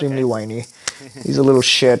 He's extremely Okay. whiny. He's a little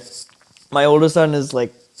shit. My older son is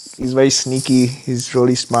like he's very sneaky. He's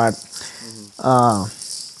really smart. Mm-hmm. Uh,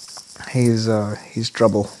 he's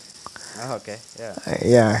trouble. Oh, okay. Yeah.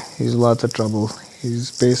 Yeah, he's lots of trouble.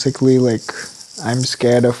 He's basically like I'm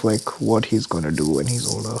scared of like what he's gonna do when he's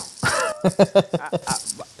older.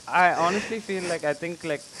 I honestly feel like I think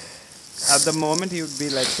like At the moment he would be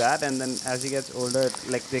like that, and then as he gets older,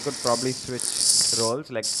 like they could probably switch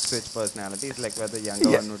roles, like switch personalities, like where the younger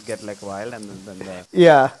Yeah. one would get like wild, and then the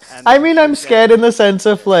Yeah. and I then mean, I'm she'd get scared in the sense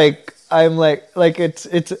of like I'm like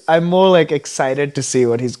it's I'm more like excited to see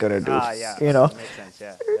what he's gonna do. yeah, You know, okay, makes sense,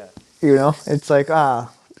 yeah, yeah, it's like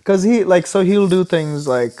because he like so he'll do things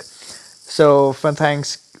like so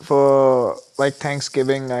for like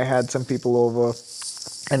Thanksgiving I had some people over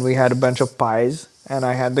and we had a bunch of pies and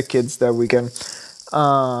I had the kids that weekend.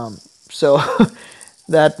 So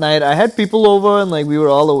that night I had people over and like we were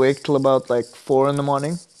all awake till about like 4 in the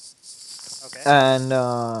morning okay,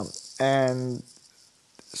 and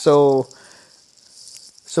so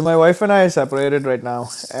so my wife and I are separated right now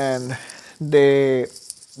and they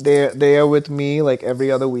they are with me like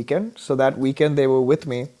every other weekend. So that weekend they were with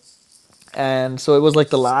me. And so it was like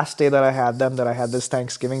the last day that I had them that I had this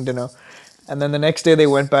Thanksgiving dinner. And then the next day they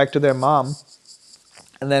went back to their mom.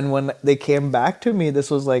 And then when they came back to me,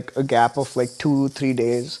 this was like a gap of like 2, 3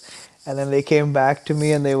 days. And then they came back to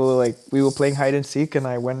me and they were like, we were playing hide and seek. And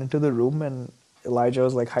I went into the room and Elijah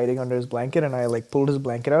was like hiding under his blanket. And I like pulled his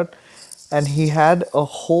blanket out. And he had a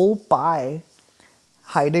whole pie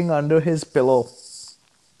hiding under his pillow.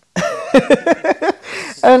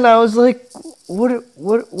 And I was like,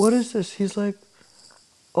 what is this? He's like,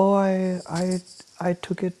 oh, I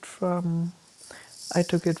took it from I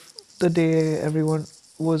took it the day everyone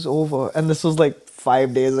was over, and this was like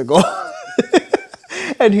 5 days ago.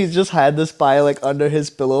 And he's just had this pie like under his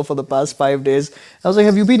pillow for the past 5 days. I was like,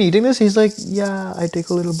 "Have you been eating this?" He's like, "Yeah, I take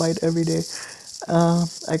a little bite every day."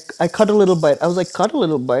 I cut a little bite. I was like, "Cut a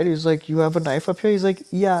little bite." He's like, "You have a knife up here?" He's like,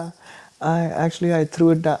 "Yeah." I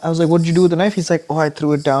threw it down. I was like, "What did you do with the knife?" He's like, "Oh, I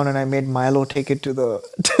threw it down and I made Milo take it to the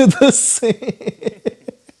to the sink."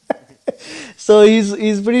 So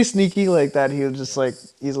he's pretty sneaky like that. He'll just like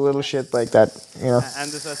he's a little shit like that, you know.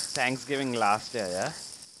 and this was Thanksgiving last year, yeah.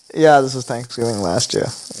 Yeah, this was Thanksgiving last year.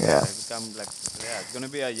 Yeah, Yeah, it's become like, yeah, it's gonna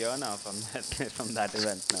be a year now from that from that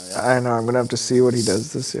event now, yeah. I know. I'm gonna have to see what he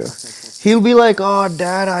does this year. He'll be like, "Oh,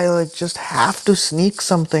 Dad, I like just have to sneak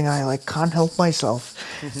something. I like can't help myself."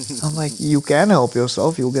 I'm like, "You can help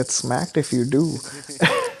yourself. You'll get smacked if you do."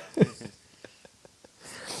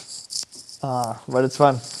 But it's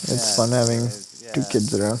fun. It's Yeah, fun having two yeah,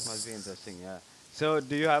 kids around. must be interesting, yeah. So,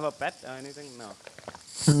 do you have a pet or anything? No.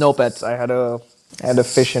 No pets. I had a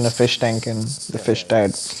fish in a fish tank and the Yeah, fish yeah,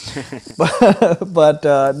 died. yeah. But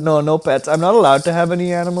no pets. I'm not allowed to have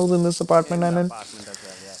any animals in this apartment In I'm the in. apartment as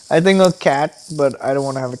well, yeah. I think a cat, but I don't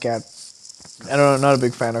want to have a cat. I Okay. don't. Not a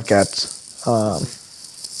big fan of cats.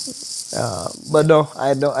 But no,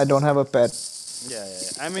 I don't have a pet. Yeah, yeah,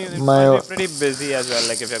 yeah. I mean, it must My be pretty busy as well.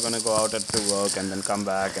 Like if you're gonna go out to work and then come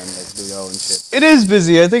back and like do your own shit. It is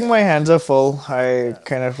busy. I think my hands are full. I Yeah,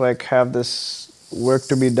 kind of like have this work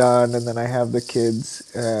to be done, and then I have the kids,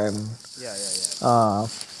 and yeah, yeah, yeah.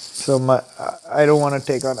 so I don't want to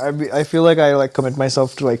take on. I feel like I like commit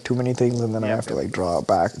myself to like too many things, and then I Yep, have to yep. like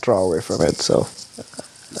draw away from it. So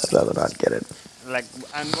I'd rather not get it. Like,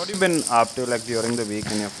 and what you been up to like during the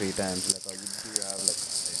week in your free times? Like, or do you have like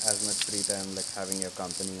as much free time like having your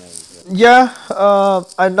company as well? Yeah,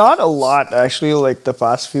 not a lot actually. Like the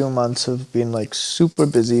past few months have been like super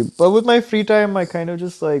busy, but with my free time, I kind of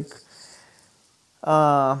just like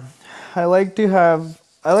uh, I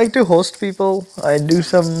like to host people. I do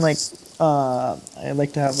some like I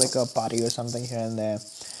like to have like a party or something here and there.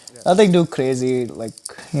 Yeah. Nothing too crazy, like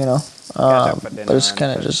you know. Catch up for dinner But it's and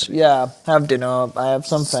kind of just festivities. yeah, have dinner. I have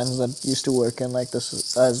some friends that used to work in like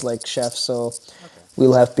this as like chefs, so Okay.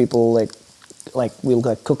 we'll have people like we'll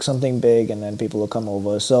like cook something big and then people will come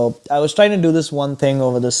over. So I was trying to do this one thing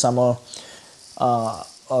over the summer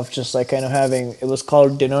of just like kind of having it was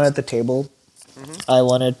called dinner at the table. Mm-hmm.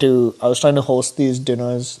 I was trying to host these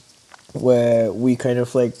dinners where we kind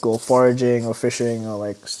of like go foraging or fishing or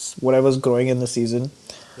like whatever's growing in the season.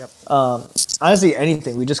 Yep. Honestly,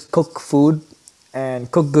 anything. We just cook food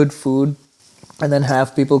and cook good food and then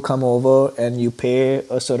have people come over and you pay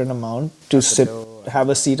a certain amount to At the sit door have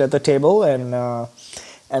and a seat at the table yep.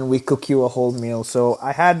 and we cook you a whole meal. So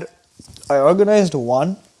I organized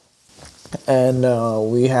one and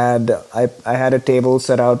I had a table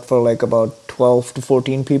set out for like about 12 to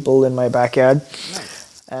 14 people in my backyard. Nice.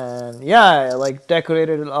 And yeah, I like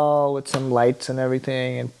decorated it all with some lights and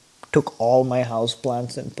everything and took all my house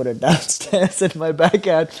plants and put it downstairs in my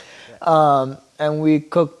backyard. Yeah. And we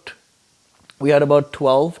cooked we had about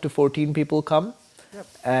 12 to 14 people come Yep.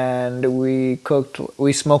 and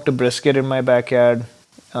we smoked a brisket in my backyard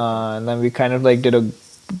Okay. and then we kind of like did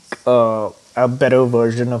a better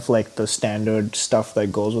version of like the standard stuff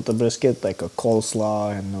that goes with the brisket like a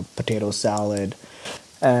coleslaw and a potato salad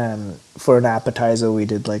And for an appetizer, we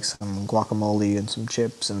did like some guacamole and some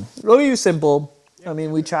chips and really simple. I Yep, mean,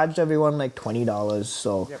 yep, we yep, charged everyone like $20.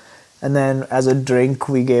 So, yep. and then as a drink,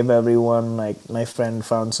 we gave everyone like my friend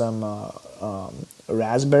found some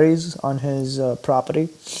raspberries on his property,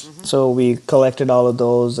 Mm-hmm. so we collected all of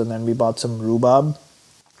those, and then we bought some rhubarb,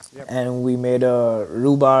 Yep. and we made a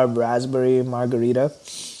rhubarb raspberry margarita.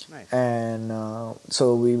 Nice. And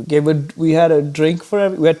so we had a drink for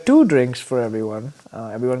we had two drinks for everyone.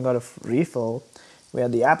 Everyone got a refill. We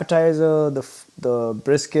had the appetizer, the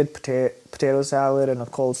brisket, potato salad, and a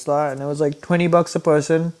coleslaw, and it was like $20 a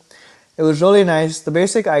person. It was really nice. The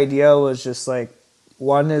basic idea was just like,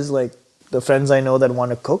 one is like the friends I know that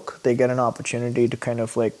want to cook, they get an opportunity to kind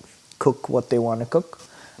of like cook what they want to cook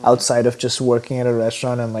Mm-hmm. outside of just working at a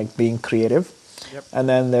restaurant and like being creative. Yep. And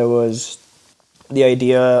then there was the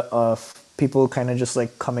idea of people kind of just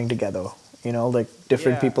like coming together, like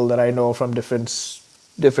different Yeah. people that I know from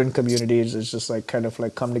different communities. It's just like kind of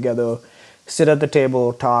like come together, sit at the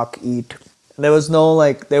table, talk, eat. There was no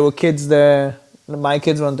like there were kids there. My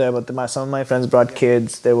kids weren't there, but some of my friends brought Yep.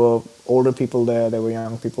 kids. There were older people there. There were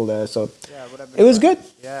young people there. So Yeah, it would have it been was fun. good.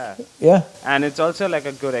 Yeah. Yeah. And it's also like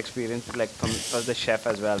a good experience, like for the chef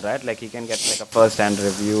as well, right? Like he can get like a first-hand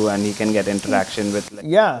review, and he can get interaction with like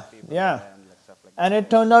Yeah. the people Yeah. there and like stuff like And that. it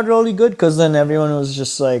turned out really good because then everyone was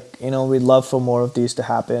just like, we'd love for more of these to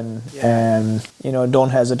happen. Yeah. And, don't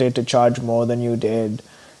hesitate to charge more than you did.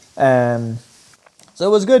 And so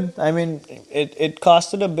it was good. I mean, it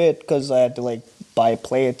costed a bit because I had to like buy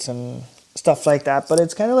plates and stuff like that. But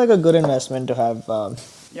it's kind of like a good investment to have.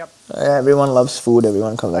 Yep. Everyone loves food.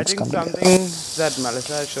 Everyone I let's think come together. something that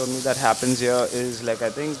Melissa showed me that happens here is like I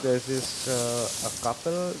think there's this a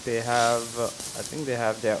couple. They have I think they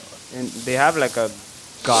have they have like a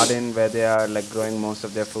garden where they are like growing most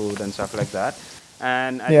of their food and stuff like that.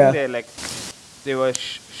 And I think Yeah. they were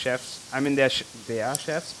chefs. I mean they are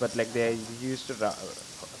chefs, but like they used to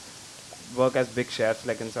work as big chefs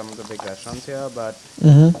like in some of the big restaurants here. But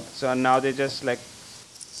so now they just like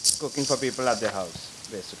cooking for people at their house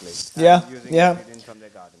basically and Yeah. using Yeah. ingredients from their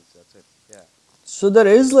gardens. That's it. Yeah. So there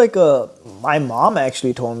is like my mom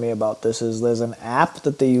actually told me about this. Is there's an app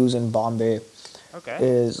that they use in Bombay. Okay.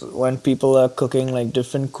 Is when people are cooking like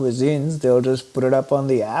different cuisines, they'll just put it up on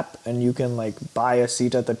the app, and you can like buy a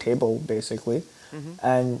seat at the table basically. Mm-hmm.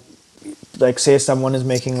 And like say someone is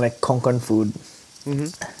making like Konkan food, Mm-hmm.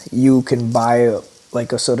 you can buy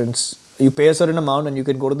like you pay a certain amount, and you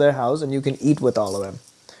can go to their house and you can eat with all of them.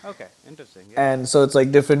 Okay. Interesting. Yeah. And so it's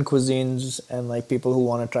like different cuisines and like people who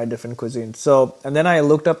want to try different cuisines. So and then I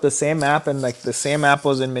looked up the same app, and like the same app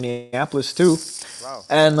was in Minneapolis too. Wow.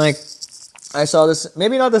 And like I saw this,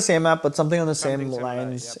 maybe not the same app, but something on the same Something similar.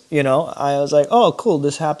 lines. Yep. I was like, oh, cool,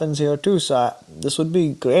 this happens here too. So this would be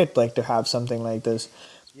great, like to have something like this.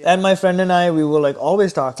 And Yeah. my friend and I, we were like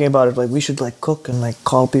always talking about it, like we should like cook and like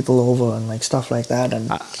call people over and like stuff like that. And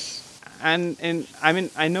And in I mean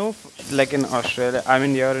I know like in Australia, I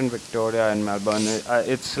mean here in Victoria and Melbourne,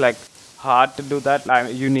 it's like hard to do that.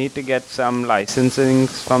 You need to get some licensing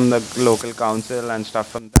from the local council and stuff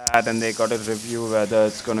from that, and they got to review whether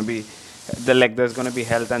it's going to be there's going to be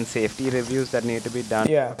health and safety reviews that need to be done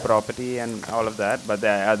for yeah, the property and all of that. But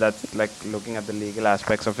that's like looking at the legal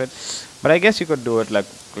aspects of it. But I guess you could do it like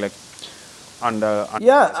under the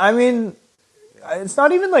yeah, radar. I mean, it's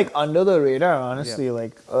not even like under the radar, Yeah. honestly.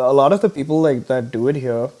 Like a lot of the people like that do it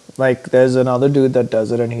here. Like there's another dude that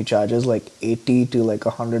does it, and he charges like 80 to like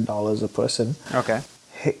 $100 a person. Okay.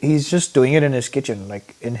 He's just doing it in his kitchen,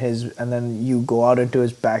 like and then you go out into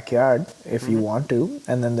his backyard if you Mm-hmm. want to,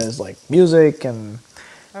 and then there's like music and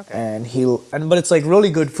Okay. and but it's like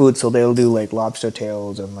really good food, so they'll do like lobster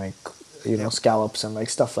tails and like Yep. scallops and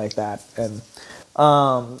like stuff like that. And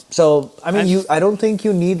so I mean, And I don't think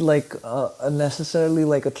you need like necessarily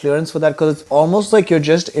like a clearance for that, because it's almost like you're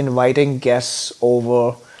just inviting guests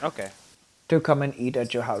over okay. to come and eat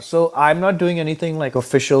at your house. So I'm not doing anything like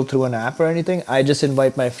official through an app or anything. I just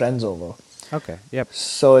invite my friends over. Okay. Yep.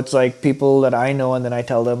 So it's like people that I know, and then I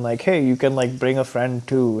tell them like, hey, you can like bring a friend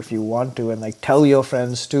too if you want to, and like tell your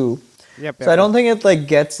friends too. Yep. So Yep. I Yep. don't think it like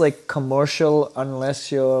gets like commercial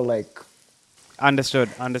unless you're like Understood.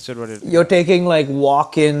 Understood what it. you're taking like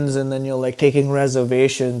walk-ins, and then you're like taking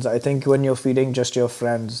reservations. I think when you're feeding just your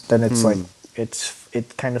friends, then it's like Hmm.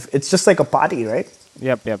 it's just like a party, right?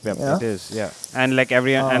 Yep. Yep. Yep. Yeah. It is. Yeah. And like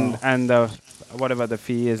every Oh. and the whatever the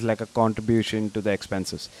fee is like a contribution to the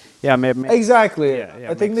expenses. Yeah. Maybe. Exactly. Yeah.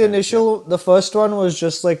 Yeah. I think Makes the sense. the first one was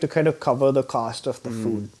just like to kind of cover the cost of the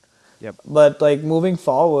food. Yep. But like moving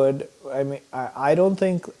forward, I mean, I don't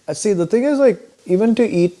think. See, the thing is like even to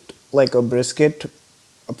eat like a brisket,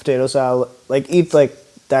 a potato salad, like eat like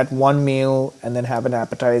that one meal and then have an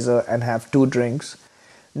appetizer and have two drinks,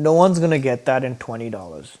 no one's gonna get that in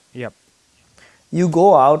 $20. Yep. You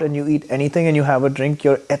go out and you eat anything and you have a drink,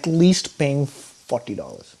 you're at least paying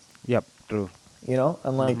 $40. Yep. True.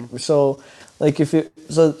 And like so like if you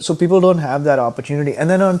so people don't have that opportunity, and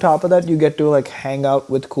then on top of that you get to like hang out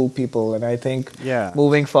with cool people. And I think Yeah.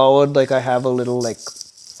 moving forward, like I have a little like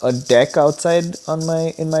a deck outside on my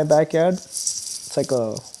in my backyard. It's like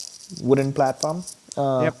a wooden platform.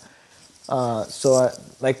 Yep. So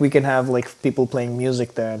like we can have like people playing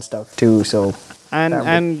music there and stuff too. So And that would,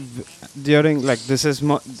 and during like this is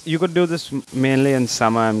you could do this mainly in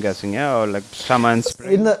summer, I'm guessing, yeah, or like summer and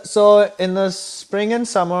spring. in the spring and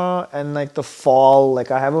summer and like the fall,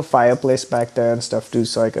 like I have a fireplace back there and stuff too,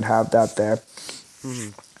 so I could have that there.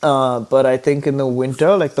 But I think in the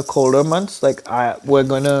winter, like the colder months, like we're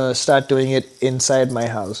gonna start doing it inside my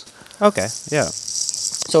house. Okay. Yeah.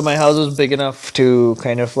 So my house is big enough to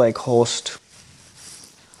kind of like host.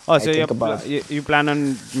 Oh, I so think about you plan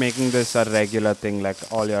on making this a regular thing, like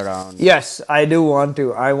all year round? Yes, I do want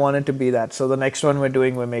to. I want it to be that. So the next one we're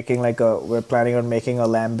planning on making a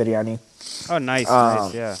lamb biryani. Oh, nice,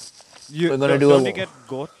 nice, yeah. We're gonna do don't a- you get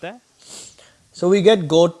goat there? So we get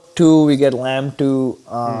goat too, we get lamb too.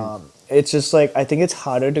 It's just like I think it's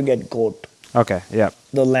harder to get goat. Okay, yeah,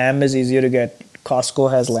 The lamb is easier to get. Costco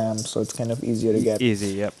has lamb, so it's kind of easier to get.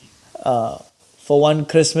 easy, yep. For one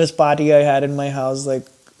Christmas party I had in my house like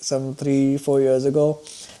some 3-4 years ago,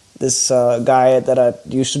 this guy that I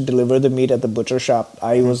used to deliver the meat at the butcher shop,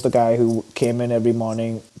 I was the guy who came in every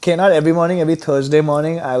morning. Okay, not every morning, every Thursday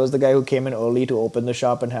morning. I was the guy who came in early to open the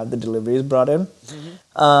shop and have the deliveries brought in.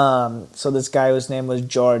 So this guy, whose name was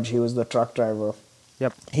George, he was the truck driver.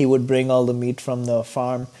 Yep. He would bring all the meat from the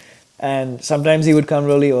farm, and sometimes he would come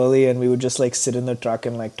really early and we would just like sit in the truck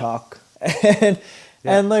and like talk.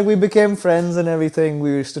 And like we became friends and everything. We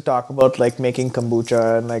used to talk about like making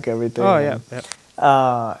kombucha and like everything. Oh, yeah,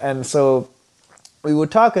 yeah. And so we would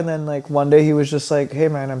talk, and then like one day he was just like, "Hey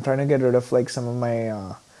man, I'm trying to get rid of like some of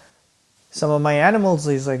my animals."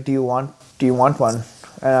 He's like, "Do you want one?"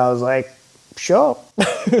 And I was like, "Sure."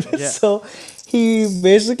 Yeah. So he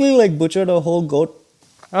basically like butchered a whole goat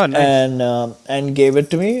Oh, nice. and gave it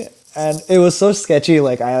to me, and it was so sketchy.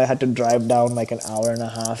 Like I had to drive down like an hour and a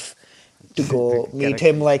half to go meet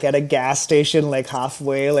him like at a gas station, like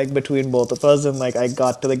halfway, like between both of us. And like I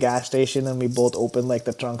got to the gas station and we both opened like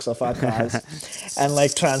the trunks of our cars and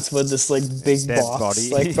like transferred this like big Dead box body.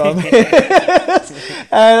 like from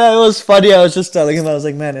and it was funny. I was just telling him, I was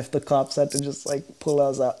like, man, if the cops had to just like pull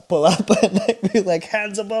up and like be like,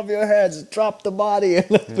 hands above your heads, drop the body, and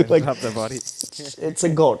Yeah, like drop the body. it's a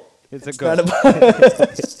goat. It's a Not goat.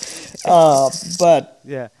 but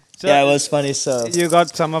Yeah. So yeah, it was funny. So you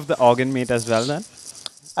got some of the organ meat as well then?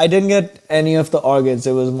 I didn't get any of the organs.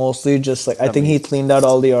 It was mostly just like I think he cleaned out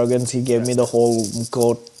all the organs. He gave me the whole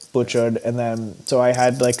goat butchered, and then so I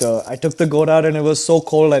had like I took the goat out, and it was so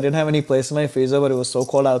cold. I didn't have any place in my freezer, but it was so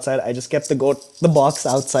cold outside. I just kept the box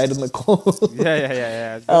outside in the cold.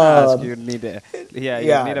 Yeah. I was gonna ask, you need you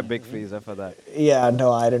need a big yeah. freezer for that. Yeah,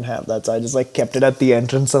 no, I didn't have that. So I just like kept it at the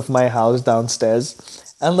entrance of my house downstairs.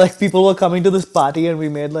 And like people were coming to this party and we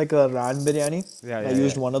made like a ran biryani. I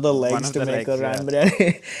used one of the legs to make a ran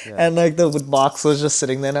biryani. And like the box was just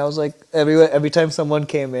sitting there, and I was like every time someone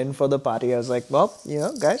came in for the party, I was like, well,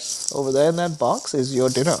 guys, over there in that box is your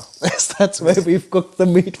dinner. That's where we've cooked the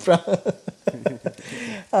meat from.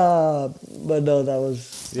 But no, that was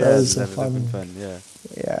fun. Yeah.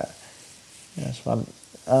 Yeah, that's fun.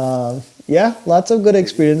 Yeah, lots of good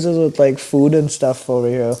experiences with like food and stuff over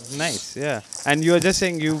here. Nice, yeah. And you were just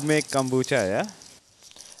saying you make kombucha, yeah?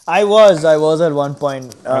 I was at one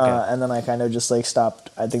point, Okay. and then I kind of just like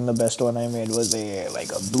stopped. I think the best one I made was a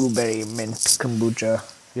blueberry mint kombucha.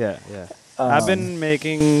 Yeah. I've been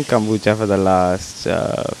making kombucha for the last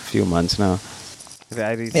few months now.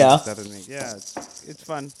 I recently started making. Yeah, it's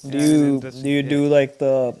fun. Do you Infuse.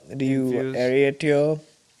 aerate your?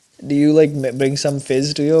 Do you like bring some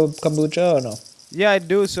fizz to your kombucha or no? Yeah, I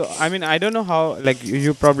do. So I mean, I don't know how. Like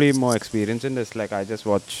you probably more experienced in this. Like I just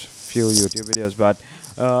watch few YouTube videos, but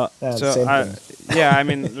Same thing. yeah, I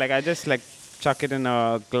mean, like I just like chuck it in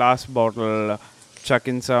a glass bottle, chuck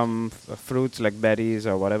in some fruits like berries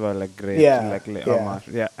or whatever, like grapes,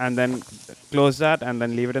 and then close that and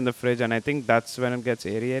then leave it in the fridge. And I think that's when it gets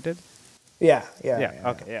aerated. Yeah.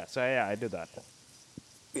 Okay. Yeah. So yeah, I do that.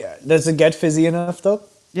 Yeah. Does it get fizzy enough though?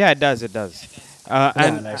 Yeah, it does.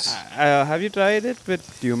 And nice. have you tried it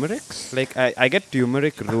with turmeric? Like I get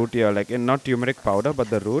turmeric root here, like not turmeric powder, but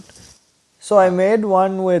the root. So I made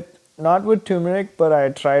one with not with turmeric, but I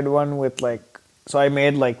tried one with so I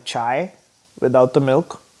made like chai. without the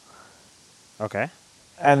milk, Okay.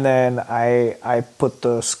 and then I put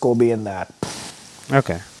the SCOBY in that,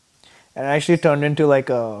 Okay. and it actually turned into like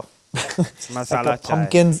a like a Masala chai.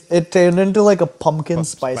 pumpkin. It turned into like a pumpkin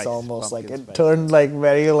spice Spice. almost. Like Pumpkin it spice. turned like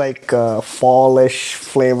very like fallish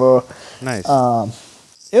flavor. Nice.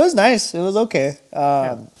 It was nice. It was okay.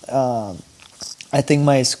 Yeah. I think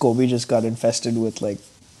my SCOBY just got infested with like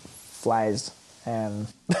flies, and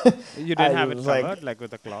You I didn't have it was like, covered, like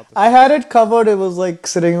with a cloth or I had it covered. It was like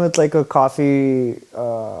sitting with like a coffee,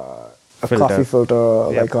 a Filter. coffee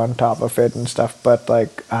filter, Yep. like on top of it and stuff. But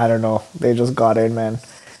like I don't know, they just got in, man.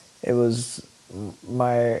 It was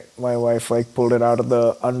my wife like pulled it out of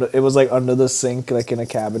the under. It was like under the sink, like in a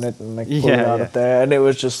cabinet, and like pulled it Yeah, out yeah. of there, and it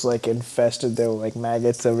was just like infested. There were like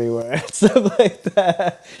maggots everywhere and stuff like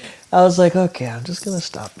that. I was like, okay, I'm just gonna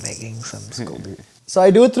stop making some SCOBY. So I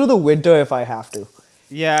do it through the winter if I have to.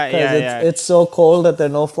 Yeah, Because yeah, it's yeah. it's so cold that there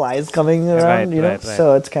are no flies coming around, Right, you know. right, right.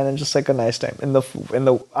 So it's kind of just like a nice time. In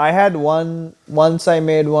the I had one once I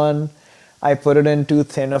made one. I put it in too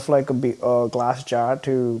thin of like a glass jar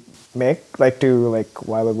to make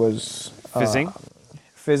while it was Fizzing?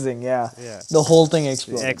 fizzing. Yeah, Yeah. the whole thing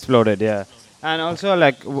exploded. Exploded, yeah. And also,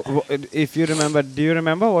 like, if you remember, do you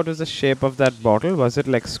remember what was the shape of that bottle? Was it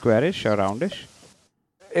like squarish or roundish?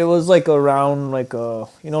 It was like around like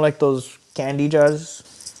like those candy jars.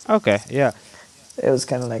 Okay, yeah. It was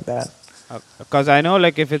kind of like that. Because I know,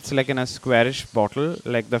 like, if it's like in a squarish bottle,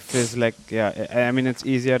 like the fizz, like, yeah, I mean, it's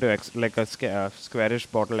easier to, like, a squarish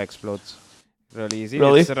bottle explodes really easy.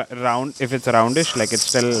 Really? It's round. If it's roundish, like, it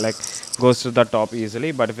still, like, goes to the top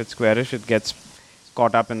easily. But if it's squarish, it gets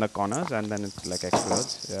caught up in the corners and then it, like,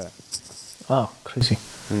 explodes. Yeah. Oh, crazy.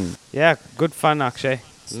 Yeah, good fun, Akshay.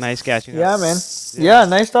 Nice catching Yeah, up. man. Yeah,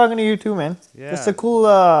 nice talking to you too, man. Yeah. It's a cool.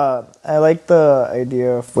 I like the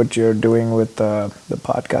idea of what you're doing with the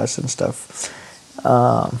podcast and stuff.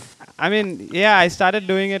 I mean, yeah, I started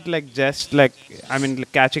doing it like just like I mean,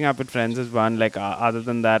 like, catching up with friends is one. Like other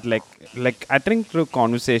than that, like I think through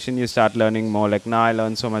conversation you start learning more. Like now I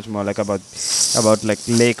learn so much more like about like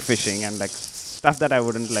lake fishing and like stuff that I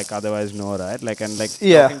wouldn't like otherwise know, right? Like and like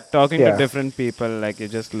Yeah. talking Yeah. to different people, like you're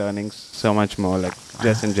just learning so much more, like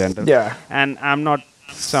just in general. Yeah. And I'm not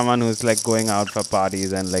someone who's like going out for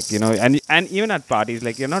parties and like and even at parties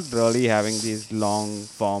like you're not really having these long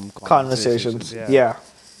form Conversations. Yeah.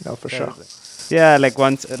 No, for sure. Yeah, like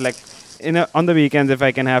once, like on the weekends, if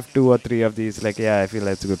I can have 2 or 3 of these, like I feel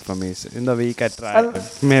that's good for me. So in the week, I try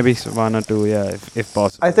maybe 1 or 2, yeah, if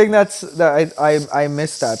possible. I think that's that. I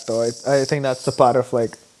miss that though. I think that's the part of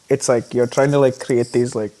like it's like you're trying to like create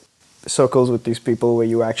these like circles with these people where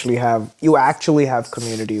you actually have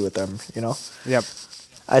community with them. You know. Yep.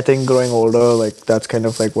 I think growing older, like that's kind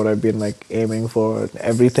of like what I've been like aiming for.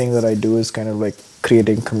 Everything that I do is kind of like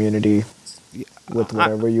creating community with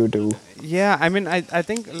whatever you do. Yeah, I mean, I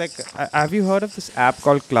think like have you heard of this app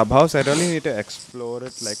called Clubhouse? I really need to explore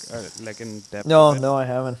it like in depth. No, I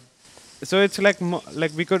haven't. So it's like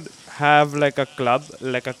like we could have like a club,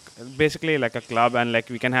 like basically like a club, and like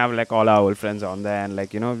we can have like all our old friends on there, and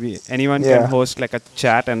like anyone Yeah. can host like a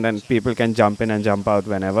chat, and then people can jump in and jump out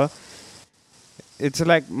whenever. It's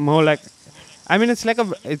like more like, I mean, it's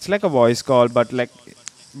like a voice call, but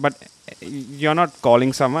you're not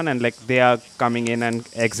calling someone, and like they are coming in and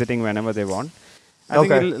exiting whenever they want.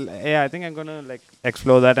 I think I'm gonna like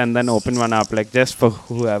explore that and then open one up like just for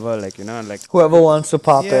whoever like Whoever wants to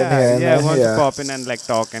pop in here. And yeah, then, wants to pop in and like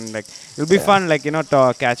talk and like it'll be fun like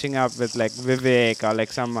catching up with like Vivek or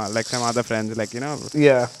like some other friends like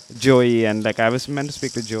Yeah. Joey and like I was meant to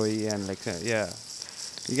speak to Joey and like yeah.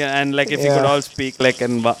 Yeah, and like if you could all speak like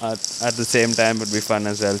at the same time would be fun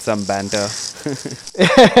as well. Some banter.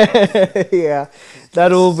 Yeah,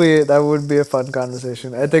 that would be a fun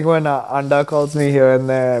conversation. I think when Anda calls me here and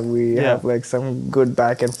there, we have like some good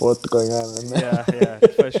back and forth going on. Yeah,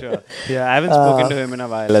 for sure. Yeah, I haven't spoken to him in a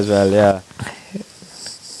while as well. Yeah.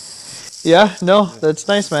 Yeah, no, that's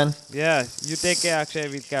nice, man. Yeah, you take care, Akshay.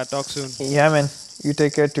 We'll talk soon. Yeah, man. You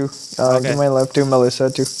take care too. Okay. Give my love to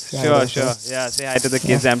Melissa too. Sure. Yeah, say hi to the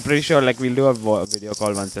kids. I'm pretty sure like we'll do a video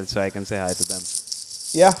call once so I can say hi to them.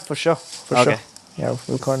 Yeah, for sure. Okay. Yeah,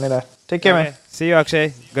 we'll coordinate that. Take care, man. See you,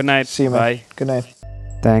 Akshay. Good night. See you, man. Bye. Good night.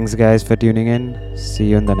 Thanks, guys, for tuning in. See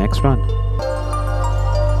you in the next one.